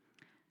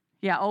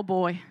 Yeah, oh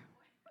boy,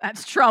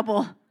 that's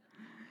trouble.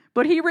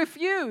 But he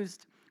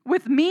refused.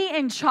 "With me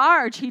in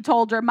charge," he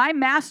told her, "my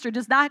master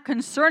does not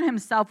concern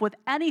himself with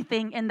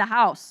anything in the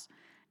house.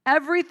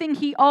 Everything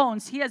he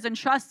owns, he has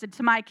entrusted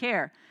to my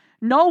care.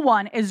 No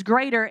one is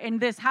greater in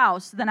this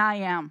house than I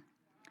am.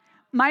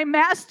 My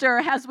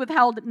master has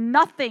withheld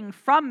nothing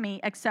from me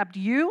except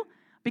you,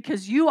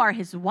 because you are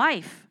his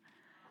wife.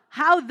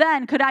 How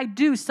then could I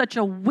do such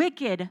a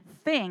wicked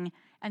thing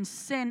and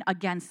sin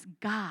against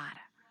God?"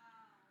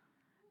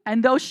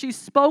 And though she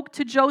spoke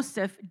to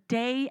Joseph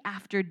day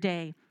after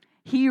day,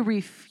 he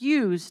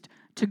refused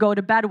to go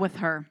to bed with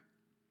her.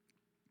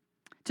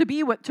 To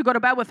go to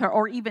bed with her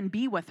or even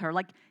be with her.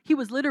 Like, he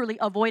was literally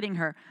avoiding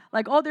her.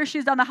 Like, oh, there she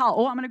is down the hall.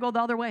 Oh, I'm going to go the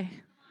other way.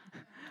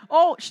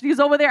 Oh, she's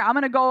over there. I'm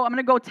going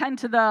to go tend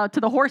to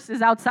the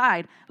horses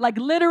outside. Like,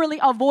 literally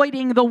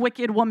avoiding the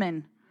wicked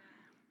woman.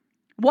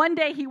 One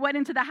day he went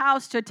into the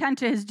house to attend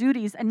to his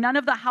duties, and none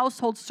of the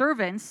household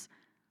servants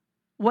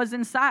was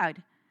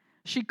inside.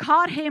 She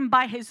caught him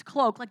by his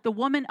cloak, like the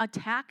woman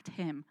attacked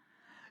him.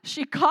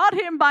 She caught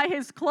him by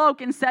his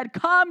cloak and said,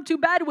 "Come to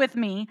bed with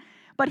me."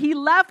 But he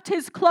left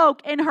his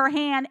cloak in her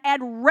hand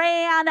and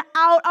ran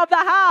out of the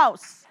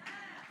house.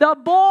 The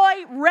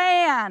boy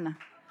ran.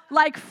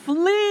 Like,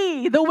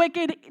 flee the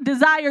wicked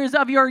desires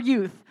of your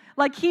youth.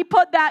 Like, he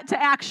put that to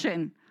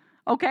action,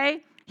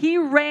 okay? He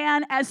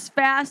ran as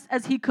fast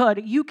as he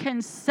could. You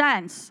can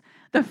sense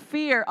the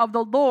fear of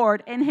the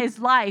Lord in his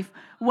life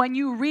when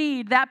you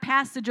read that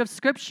passage of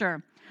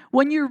Scripture.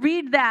 When you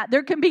read that,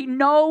 there can be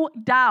no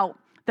doubt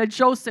that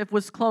Joseph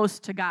was close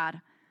to God.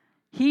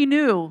 He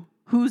knew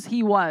whose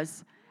he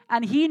was.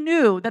 And he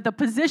knew that the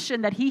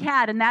position that he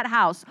had in that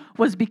house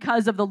was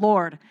because of the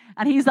Lord.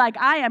 And he's like,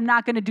 I am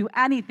not going to do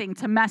anything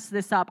to mess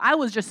this up. I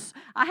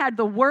had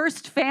the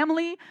worst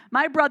family.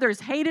 My brothers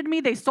hated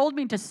me. They sold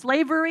me into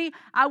slavery.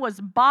 I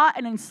was bought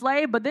and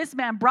enslaved, but this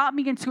man brought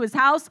me into his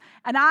house,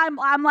 and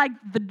I'm like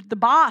the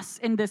boss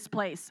in this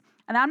place.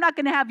 And I'm not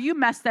going to have you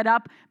mess that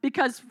up,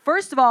 because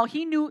first of all,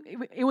 he knew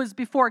it was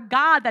before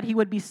God that he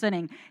would be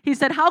sinning. He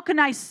said, how can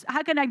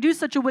I do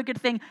such a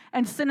wicked thing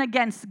and sin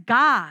against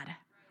God?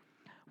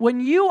 When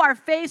you are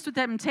faced with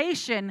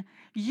temptation,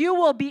 you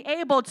will be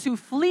able to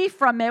flee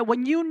from it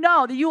when you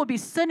know that you will be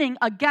sinning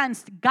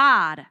against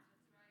God.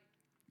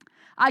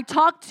 I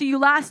talked to you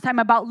last time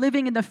about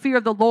living in the fear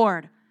of the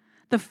Lord.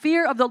 The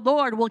fear of the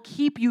Lord will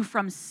keep you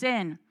from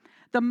sin.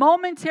 The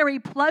momentary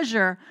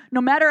pleasure,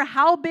 no matter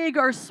how big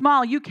or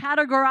small you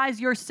categorize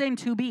your sin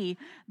to be,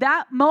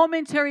 that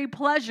momentary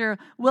pleasure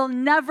will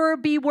never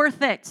be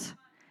worth it.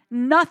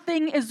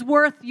 Nothing is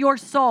worth your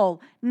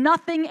soul.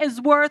 Nothing is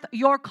worth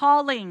your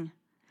calling.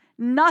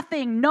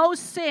 Nothing, no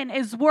sin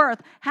is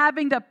worth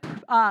having the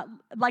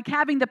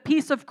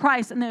peace of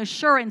Christ and the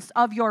assurance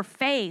of your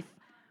faith.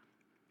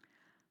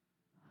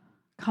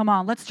 Come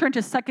on, let's turn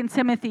to 2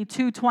 Timothy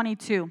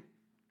 2:22.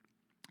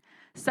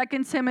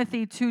 2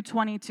 Timothy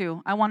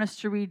 2:22. I want us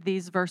to read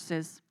these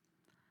verses.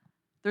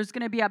 There's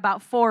going to be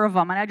about 4 of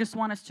them, and I just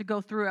want us to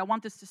go through. I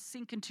want this to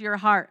sink into your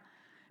heart,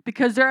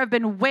 because there have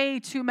been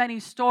way too many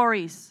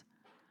stories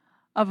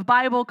of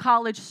Bible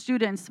college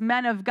students,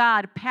 men of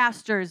God,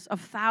 pastors of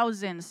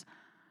thousands,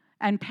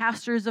 and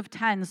pastors of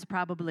tens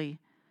probably,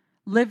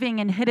 living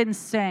in hidden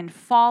sin,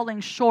 falling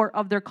short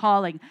of their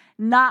calling,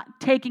 not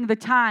taking the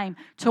time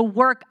to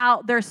work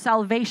out their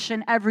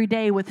salvation every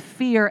day with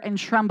fear and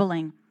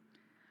trembling.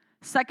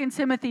 2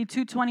 Timothy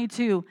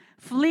 2:22,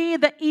 flee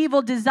the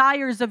evil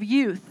desires of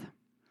youth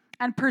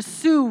and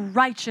pursue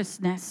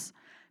righteousness,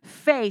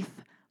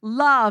 faith,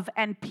 love,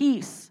 and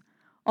peace,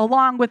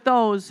 along with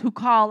those who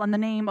call on the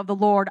name of the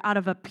Lord out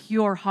of a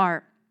pure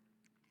heart.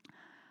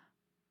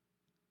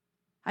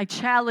 I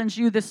challenge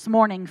you this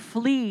morning,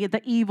 flee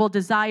the evil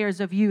desires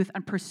of youth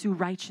and pursue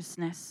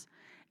righteousness.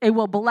 It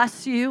will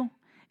bless you.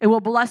 It will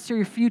bless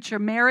your future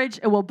marriage.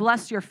 It will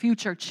bless your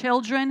future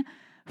children.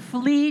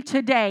 Flee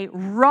today.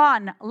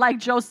 Run like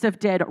Joseph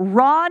did.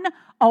 Run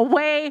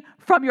away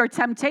from your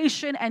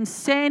temptation and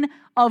sin.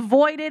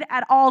 Avoid it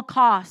at all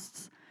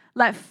costs.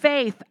 Let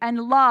faith and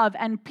love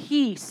and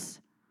peace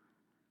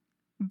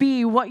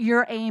be what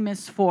your aim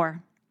is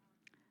for.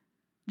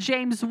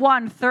 James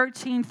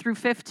 1:13 through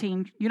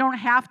 15. You don't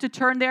have to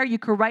turn there. You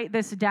could write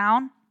this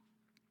down.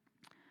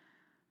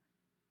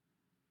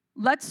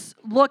 Let's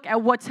look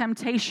at what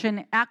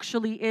temptation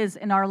actually is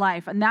in our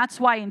life. And that's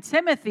why in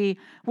Timothy,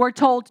 we're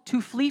told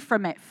to flee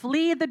from it.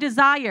 Flee the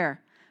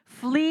desire.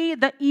 Flee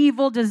the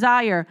evil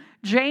desire.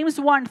 James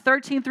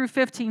 1:13 through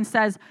 15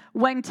 says,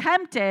 when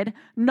tempted,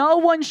 no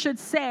one should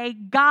say,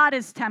 God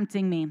is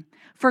tempting me.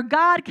 For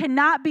God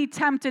cannot be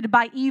tempted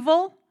by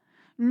evil,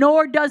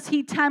 nor does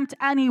he tempt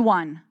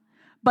anyone.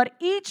 But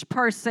each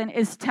person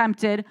is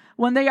tempted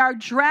when they are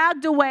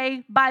dragged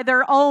away by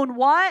their own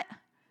what?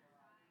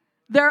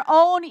 Their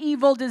own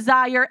evil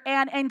desire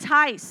and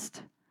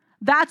enticed.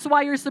 That's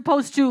why you're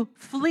supposed to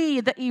flee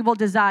the evil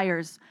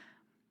desires.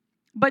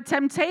 But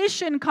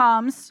temptation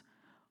comes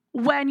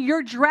when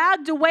you're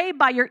dragged away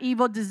by your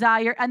evil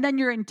desire and then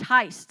you're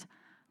enticed.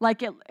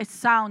 Like it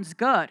sounds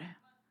good.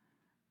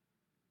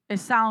 It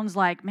sounds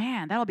like,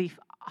 man, that'll be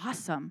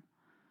awesome.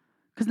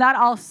 Because not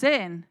all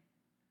sin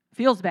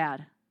feels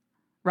bad,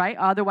 right?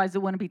 Otherwise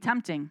it wouldn't be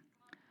tempting.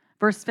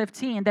 Verse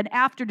 15, then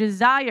after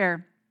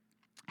desire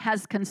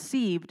has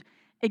conceived,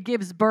 it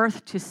gives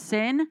birth to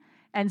sin,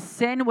 and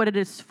sin, when it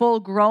is full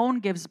grown,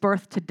 gives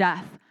birth to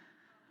death.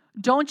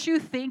 Don't you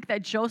think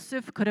that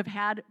Joseph could have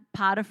had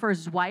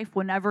Potiphar's wife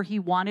whenever he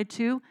wanted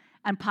to,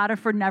 and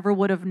Potiphar never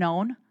would have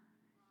known?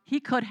 He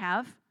could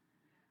have.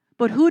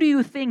 But who do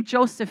you think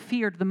Joseph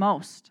feared the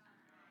most?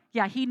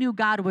 Yeah, he knew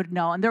God would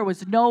know, and there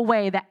was no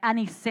way that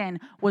any sin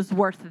was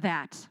worth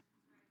that.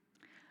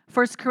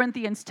 1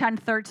 Corinthians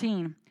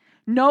 10:13.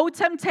 No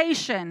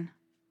temptation.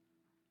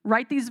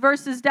 Write these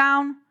verses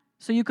down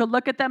so you could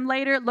look at them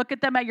later. Look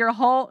at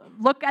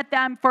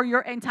them for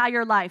your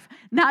entire life.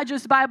 Not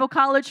just Bible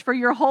college, for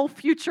your whole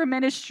future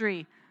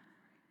ministry.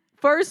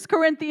 1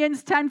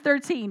 Corinthians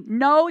 10:13.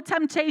 No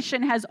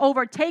temptation has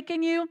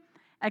overtaken you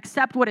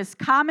except what is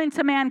common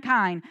to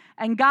mankind,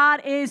 and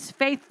God is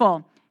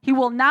faithful. He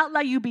will not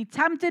let you be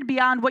tempted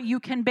beyond what you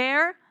can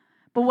bear,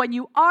 but when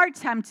you are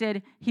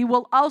tempted, he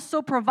will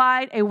also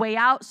provide a way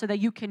out so that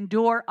you can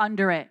endure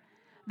under it.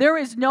 There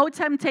is no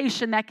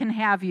temptation that can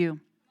have you,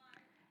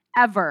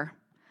 ever.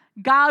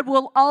 God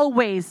will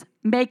always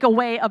make a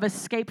way of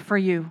escape for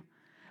you.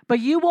 But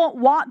you won't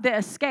want the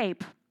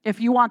escape if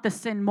you want the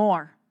sin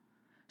more.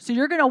 So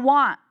you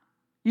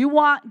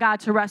want God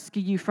to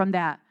rescue you from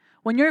that.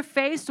 When you're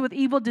faced with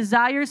evil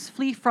desires,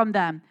 flee from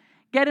them.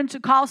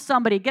 Call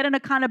somebody, get an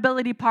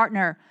accountability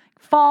partner.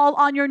 Fall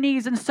on your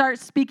knees and start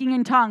speaking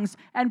in tongues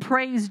and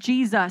praise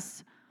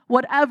Jesus.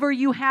 Whatever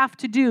you have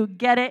to do,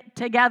 get it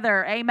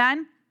together.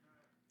 Amen?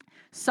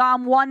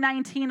 Psalm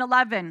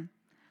 119:11.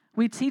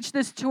 We teach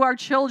this to our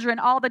children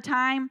all the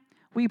time.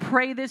 We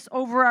pray this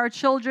over our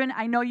children.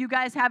 I know you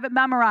guys have it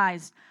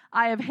memorized.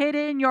 I have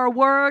hidden your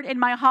word in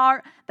my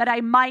heart that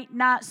I might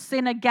not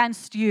sin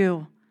against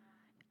you.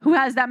 Who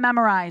has that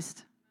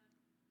memorized?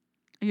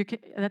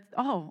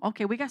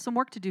 Okay, we got some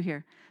work to do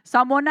here.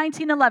 Psalm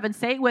 119:11,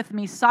 say it with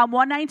me. Psalm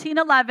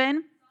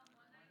 119:11.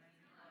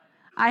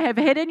 I have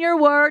hidden your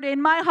word in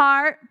my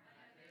heart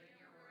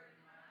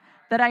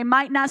that I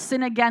might not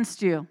sin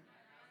against you.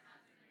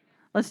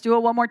 Let's do it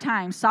one more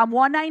time. Psalm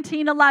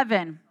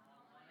 119:11.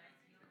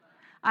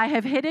 I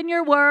have hidden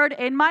your word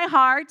in my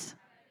heart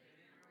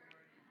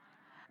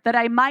that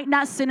I might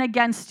not sin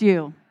against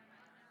you.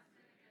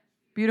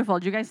 Beautiful.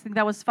 Do you guys think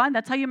that was fun?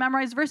 That's how you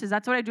memorize verses.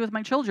 That's what I do with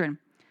my children.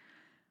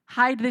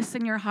 Hide this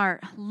in your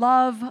heart.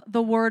 Love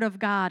the word of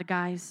God,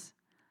 guys.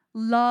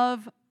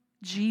 Love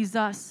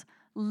Jesus.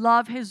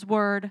 Love his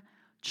word.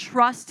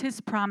 Trust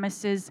his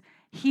promises.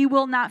 He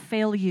will not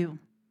fail you.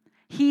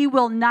 He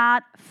will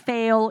not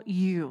fail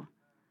you.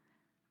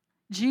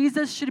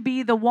 Jesus should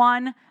be the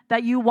one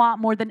that you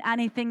want more than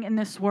anything in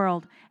this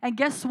world. And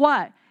guess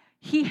what?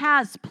 He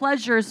has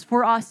pleasures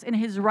for us in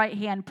his right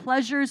hand,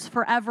 pleasures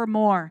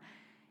forevermore.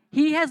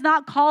 He has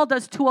not called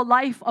us to a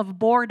life of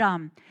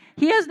boredom.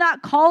 He has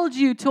not called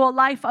you to a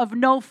life of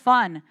no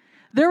fun.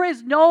 There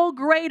is no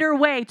greater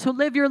way to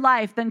live your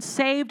life than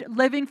saved,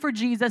 living for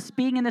Jesus,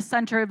 being in the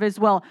center of his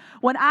will.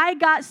 When I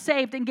got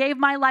saved and gave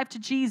my life to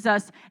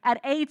Jesus at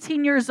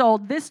 18 years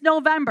old, this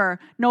November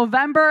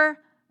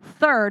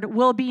 3rd,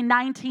 will be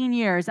 19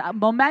 years.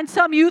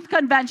 Momentum Youth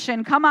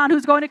Convention. Come on,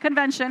 who's going to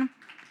convention?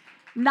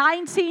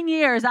 19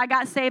 years I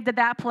got saved at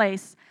that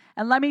place.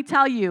 And let me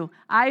tell you,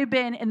 I've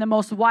been in the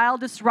most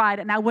wildest ride,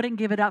 and I wouldn't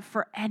give it up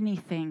for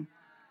anything.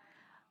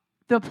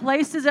 The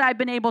places that I've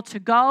been able to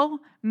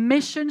go,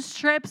 missions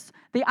trips,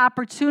 the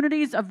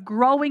opportunities of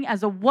growing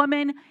as a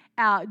woman,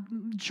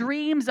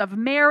 dreams of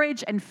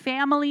marriage and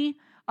family,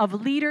 of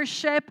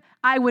leadership.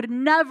 I would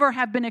never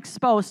have been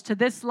exposed to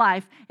this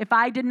life if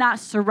I did not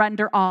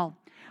surrender all.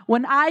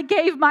 When I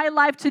gave my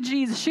life to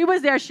Jesus, she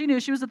was there. She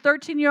knew. She was a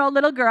 13-year-old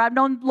little girl. I've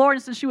known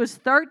Lauren since she was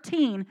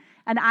 13,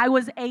 and I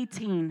was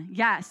 18.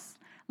 Yes.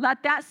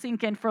 Let that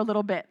sink in for a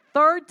little bit.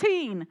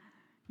 13.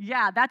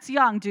 Yeah, that's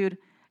young, dude.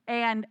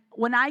 And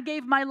when I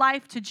gave my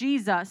life to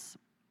Jesus,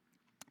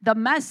 the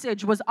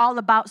message was all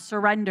about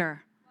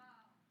surrender.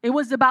 It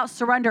was about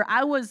surrender.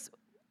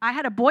 I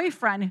had a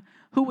boyfriend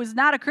who was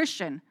not a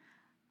Christian.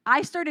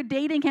 I started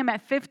dating him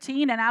at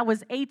 15, and I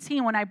was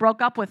 18 when I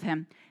broke up with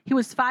him. He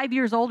was 5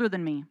 years older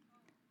than me.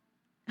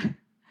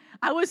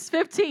 I was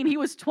 15. He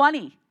was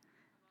 20.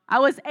 I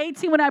was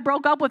 18 when I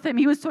broke up with him.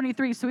 He was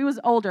 23, so he was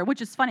older,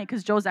 which is funny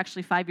because Joe's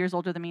actually 5 years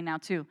older than me now,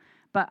 too.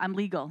 But I'm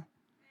legal.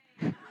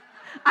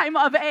 I'm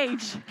of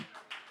age.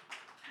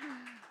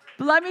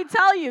 But let me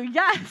tell you,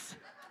 yes.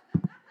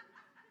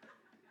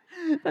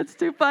 That's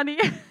too funny.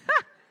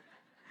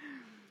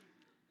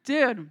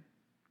 Dude,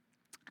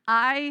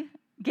 I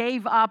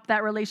gave up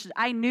that relationship.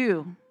 I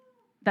knew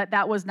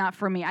that was not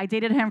for me. I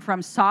dated him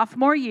from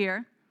sophomore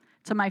year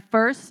to my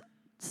first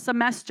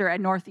semester at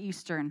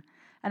Northeastern.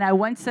 And I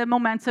went to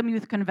Momentum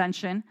Youth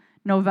Convention,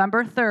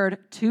 November 3rd,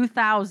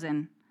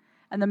 2000.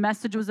 And the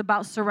message was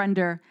about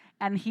surrender.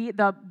 And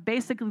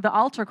basically the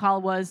altar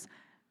call was,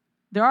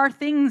 there are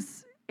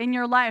things in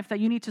your life that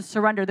you need to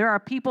surrender. There are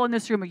people in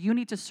this room where you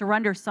need to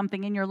surrender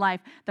something in your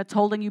life that's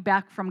holding you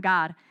back from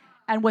God.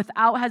 And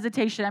without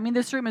hesitation, I mean,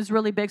 this room is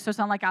really big, so it's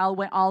not like I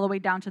went all the way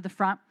down to the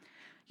front.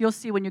 You'll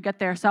see when you get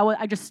there. So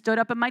I just stood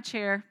up in my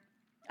chair,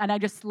 and I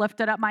just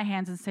lifted up my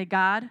hands and say,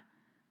 God,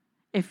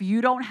 if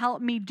you don't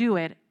help me do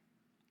it,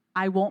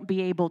 I won't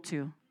be able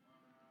to.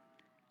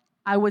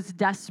 I was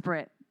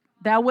desperate.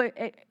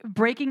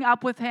 Breaking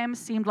up with him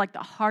seemed like the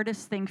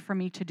hardest thing for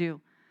me to do.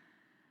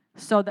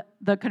 So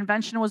the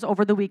convention was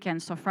over the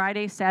weekend. So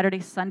Friday, Saturday,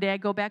 Sunday, I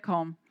go back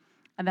home.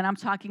 And then I'm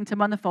talking to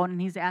him on the phone,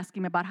 and he's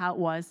asking me about how it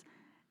was.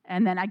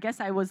 And then I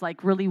guess I was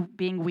like really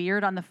being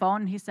weird on the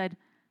phone. And he said,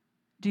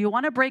 do you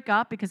want to break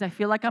up? Because I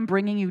feel like I'm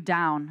bringing you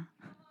down.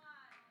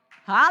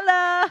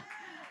 Holla!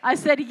 I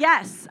said,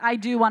 yes, I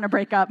do want to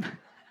break up.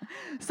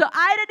 So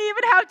I didn't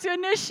even have to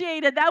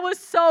initiate it. That was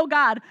so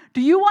God.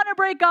 Do you want to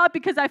break up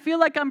because I feel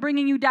like I'm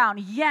bringing you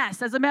down?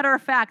 Yes. As a matter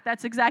of fact,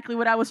 that's exactly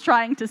what I was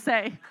trying to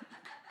say.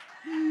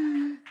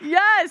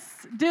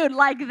 Yes, dude,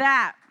 like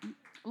that.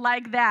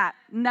 Like that.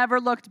 Never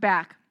looked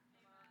back.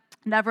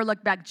 Never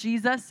looked back.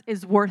 Jesus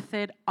is worth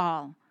it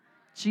all.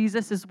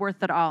 Jesus is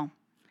worth it all.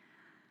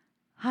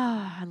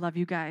 I love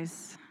you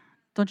guys.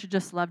 Don't you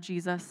just love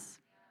Jesus?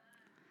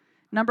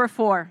 Number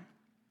 4,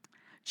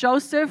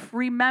 Joseph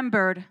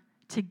remembered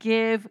to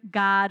give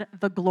God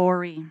the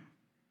glory.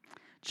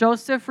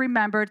 Joseph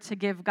remembered to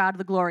give God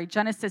the glory.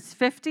 Genesis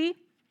 50,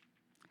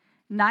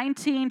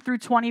 19 through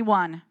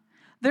 21.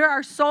 There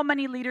are so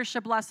many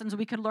leadership lessons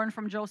we could learn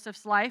from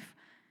Joseph's life.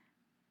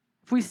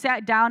 If we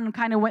sat down and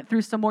kind of went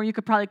through some more, you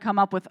could probably come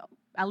up with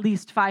at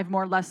least 5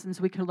 more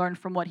lessons we could learn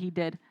from what he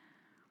did.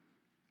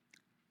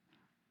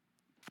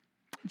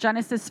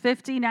 Genesis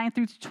 50, 9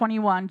 through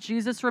 21.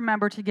 Jesus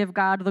remembered to give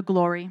God the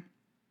glory.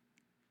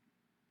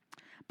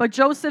 But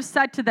Joseph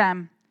said to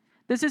them,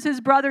 this is his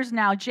brothers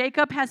now.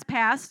 Jacob has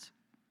passed,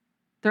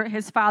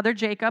 his father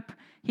Jacob.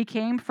 He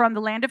came from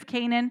the land of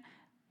Canaan,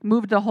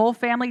 moved the whole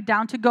family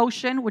down to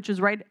Goshen, which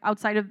is right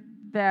outside of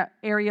the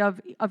area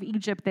of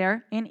Egypt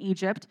there, in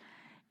Egypt.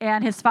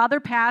 And his father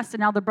passed,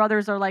 and now the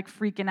brothers are like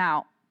freaking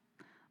out.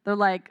 They're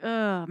like,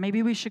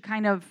 maybe we should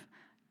kind of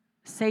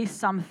say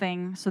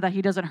something so that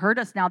he doesn't hurt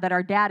us now that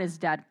our dad is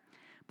dead.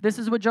 But this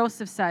is what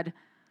Joseph said.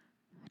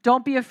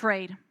 Don't be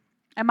afraid.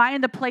 Am I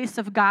in the place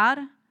of God?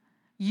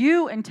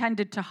 You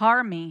intended to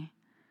harm me,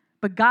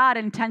 but God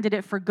intended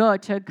it for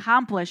good to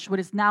accomplish what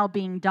is now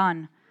being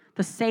done,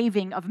 the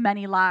saving of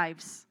many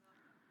lives.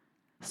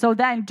 So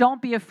then,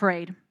 don't be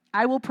afraid.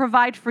 I will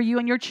provide for you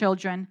and your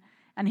children.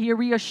 And he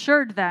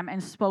reassured them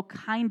and spoke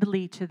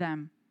kindly to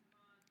them.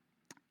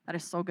 That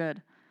is so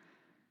good.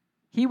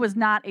 He was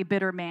not a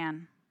bitter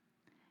man.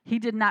 He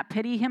did not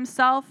pity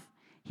himself.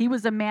 He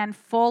was a man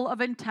full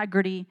of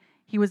integrity.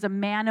 He was a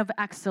man of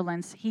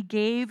excellence. He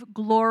gave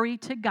glory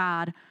to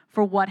God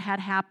for what had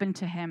happened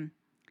to him.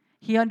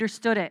 He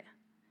understood it.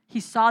 He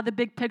saw the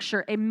big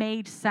picture. It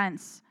made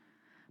sense.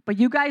 But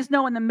you guys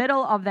know in the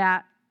middle of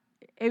that,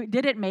 it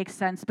didn't make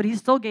sense, but he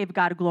still gave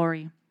God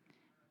glory.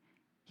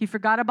 He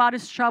forgot about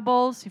his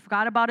troubles. He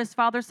forgot about his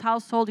father's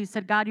household. He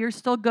said, God, you're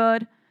still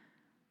good.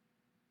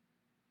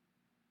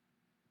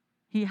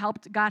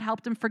 God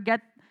helped him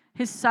forget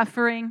his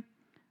suffering,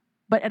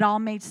 but it all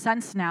made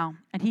sense now,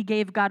 and he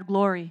gave God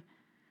glory.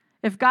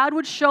 If God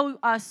would show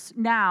us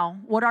now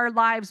what our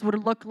lives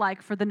would look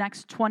like for the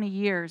next 20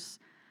 years,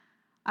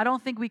 I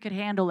don't think we could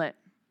handle it.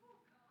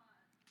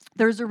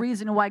 There's a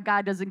reason why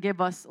God doesn't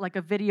give us like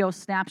a video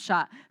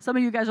snapshot. Some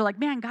of you guys are like,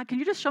 man, God, can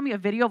you just show me a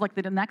video of like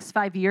the next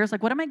 5 years?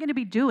 Like, what am I going to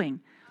be doing?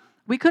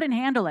 We couldn't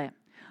handle it.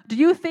 Do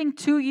you think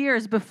 2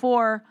 years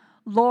before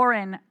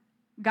Lauren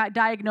got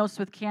diagnosed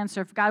with cancer,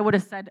 if God would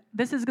have said,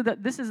 this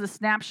is a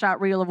snapshot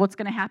reel of what's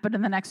going to happen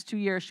in the next 2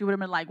 years, she would have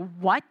been like,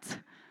 what?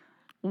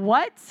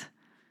 What?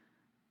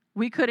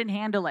 We couldn't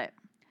handle it.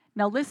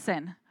 Now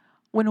listen,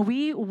 when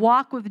we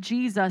walk with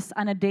Jesus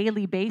on a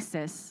daily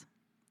basis,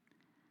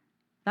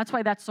 that's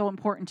why that's so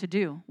important to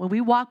do. When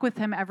we walk with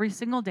him every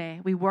single day,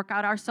 we work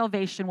out our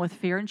salvation with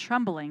fear and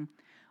trembling.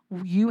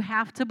 You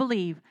have to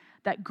believe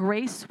that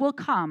grace will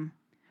come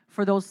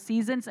for those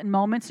seasons and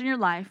moments in your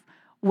life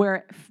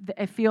where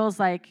it feels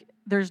like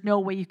there's no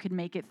way you can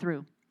make it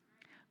through.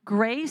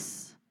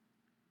 Grace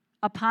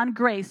upon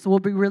grace will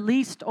be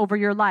released over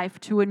your life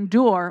to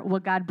endure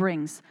what God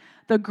brings.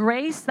 The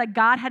grace that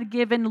God had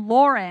given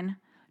Lauren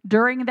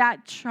during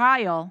that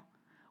trial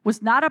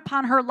was not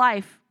upon her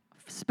life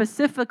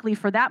specifically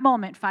for that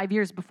moment 5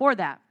 years before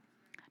that,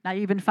 not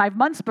even 5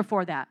 months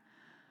before that.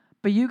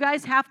 But you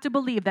guys have to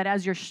believe that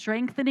as you're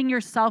strengthening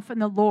yourself in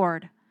the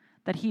Lord,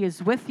 that he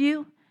is with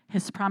you.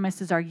 His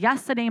promises are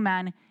yes and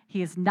amen.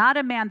 He is not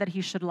a man that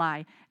he should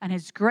lie, and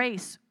his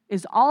grace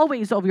is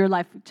always over your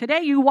life.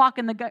 Today you walk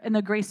in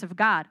the grace of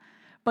God,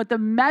 but the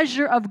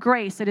measure of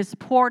grace that is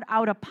poured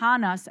out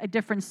upon us at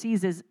different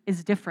seasons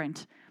is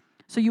different.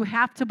 So you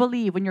have to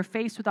believe when you're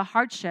faced with a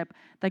hardship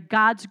that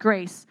God's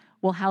grace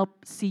will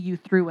help see you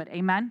through it.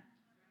 Amen?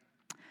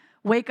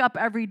 Wake up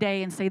every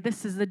day and say,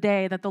 this is the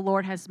day that the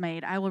Lord has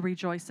made. I will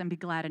rejoice and be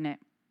glad in it.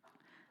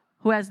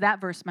 Who has that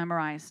verse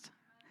memorized?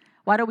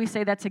 Why don't we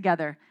say that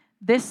together?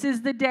 This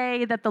is the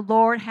day that the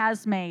Lord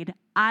has made.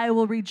 I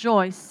will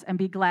rejoice and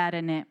be glad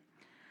in it.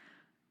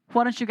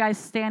 Why don't you guys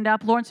stand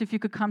up? Lawrence, if you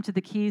could come to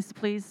the keys,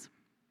 please.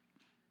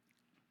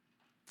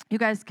 You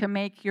guys can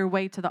make your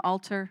way to the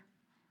altar.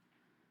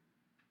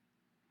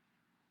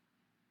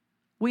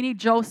 We need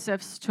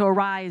Josephs to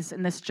arise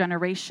in this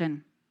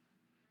generation.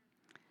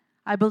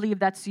 I believe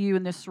that's you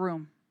in this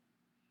room.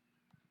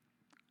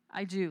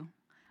 I do.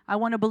 I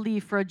want to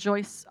believe for a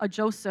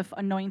Joseph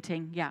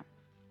anointing. Yeah.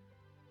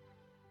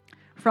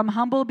 From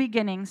humble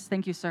beginnings,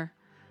 thank you, sir.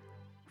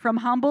 From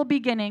humble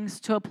beginnings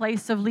to a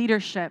place of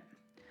leadership.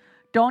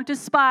 Don't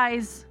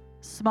despise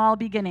small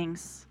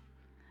beginnings.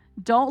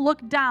 Don't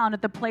look down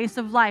at the place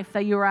of life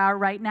that you are at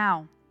right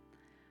now.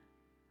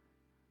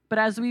 But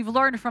as we've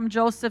learned from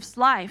Joseph's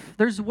life,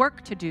 there's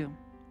work to do,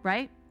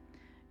 right?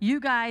 You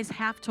guys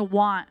have to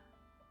want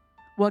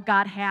what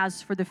God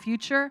has for the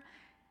future,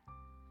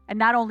 and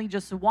not only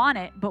just want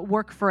it, but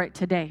work for it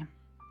today.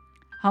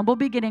 Humble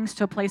beginnings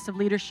to a place of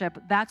leadership.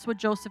 That's what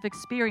Joseph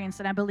experienced,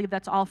 and I believe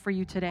that's all for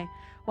you today.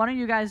 Why don't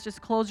you guys just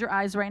close your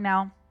eyes right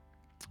now,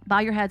 bow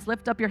your heads,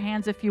 lift up your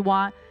hands if you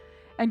want,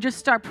 and just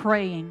start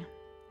praying.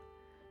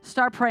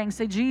 Start praying.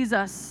 Say,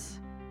 Jesus,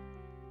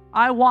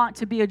 I want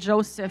to be a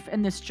Joseph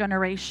in this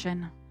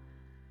generation.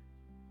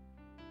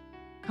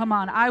 Come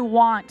on, I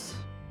want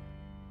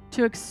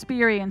to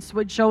experience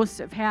what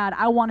Joseph had.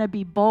 I want to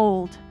be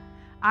bold.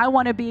 I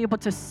want to be able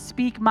to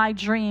speak my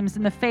dreams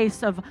in the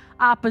face of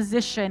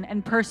opposition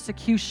and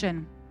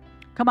persecution.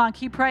 Come on,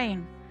 keep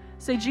praying.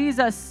 Say,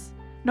 Jesus,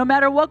 no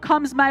matter what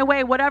comes my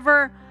way,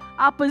 whatever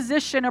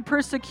opposition or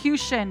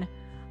persecution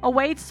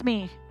awaits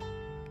me.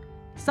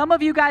 Some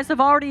of you guys have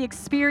already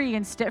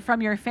experienced it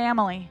from your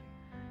family.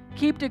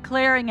 Keep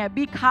declaring it.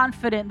 Be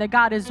confident that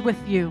God is with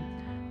you.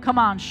 Come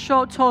on.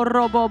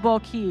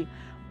 Shotoroboboki.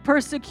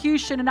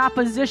 Persecution and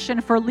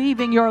opposition for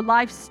leaving your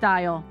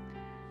lifestyle.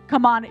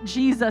 Come on.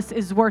 Jesus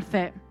is worth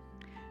it.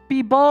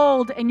 Be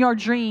bold in your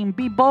dream.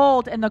 Be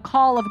bold in the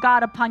call of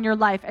God upon your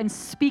life and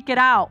speak it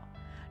out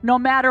no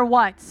matter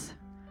what.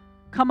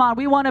 Come on.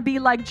 We want to be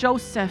like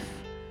Joseph.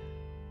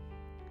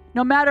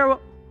 No matter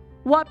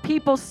what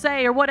people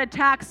say or what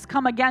attacks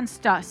come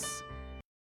against us,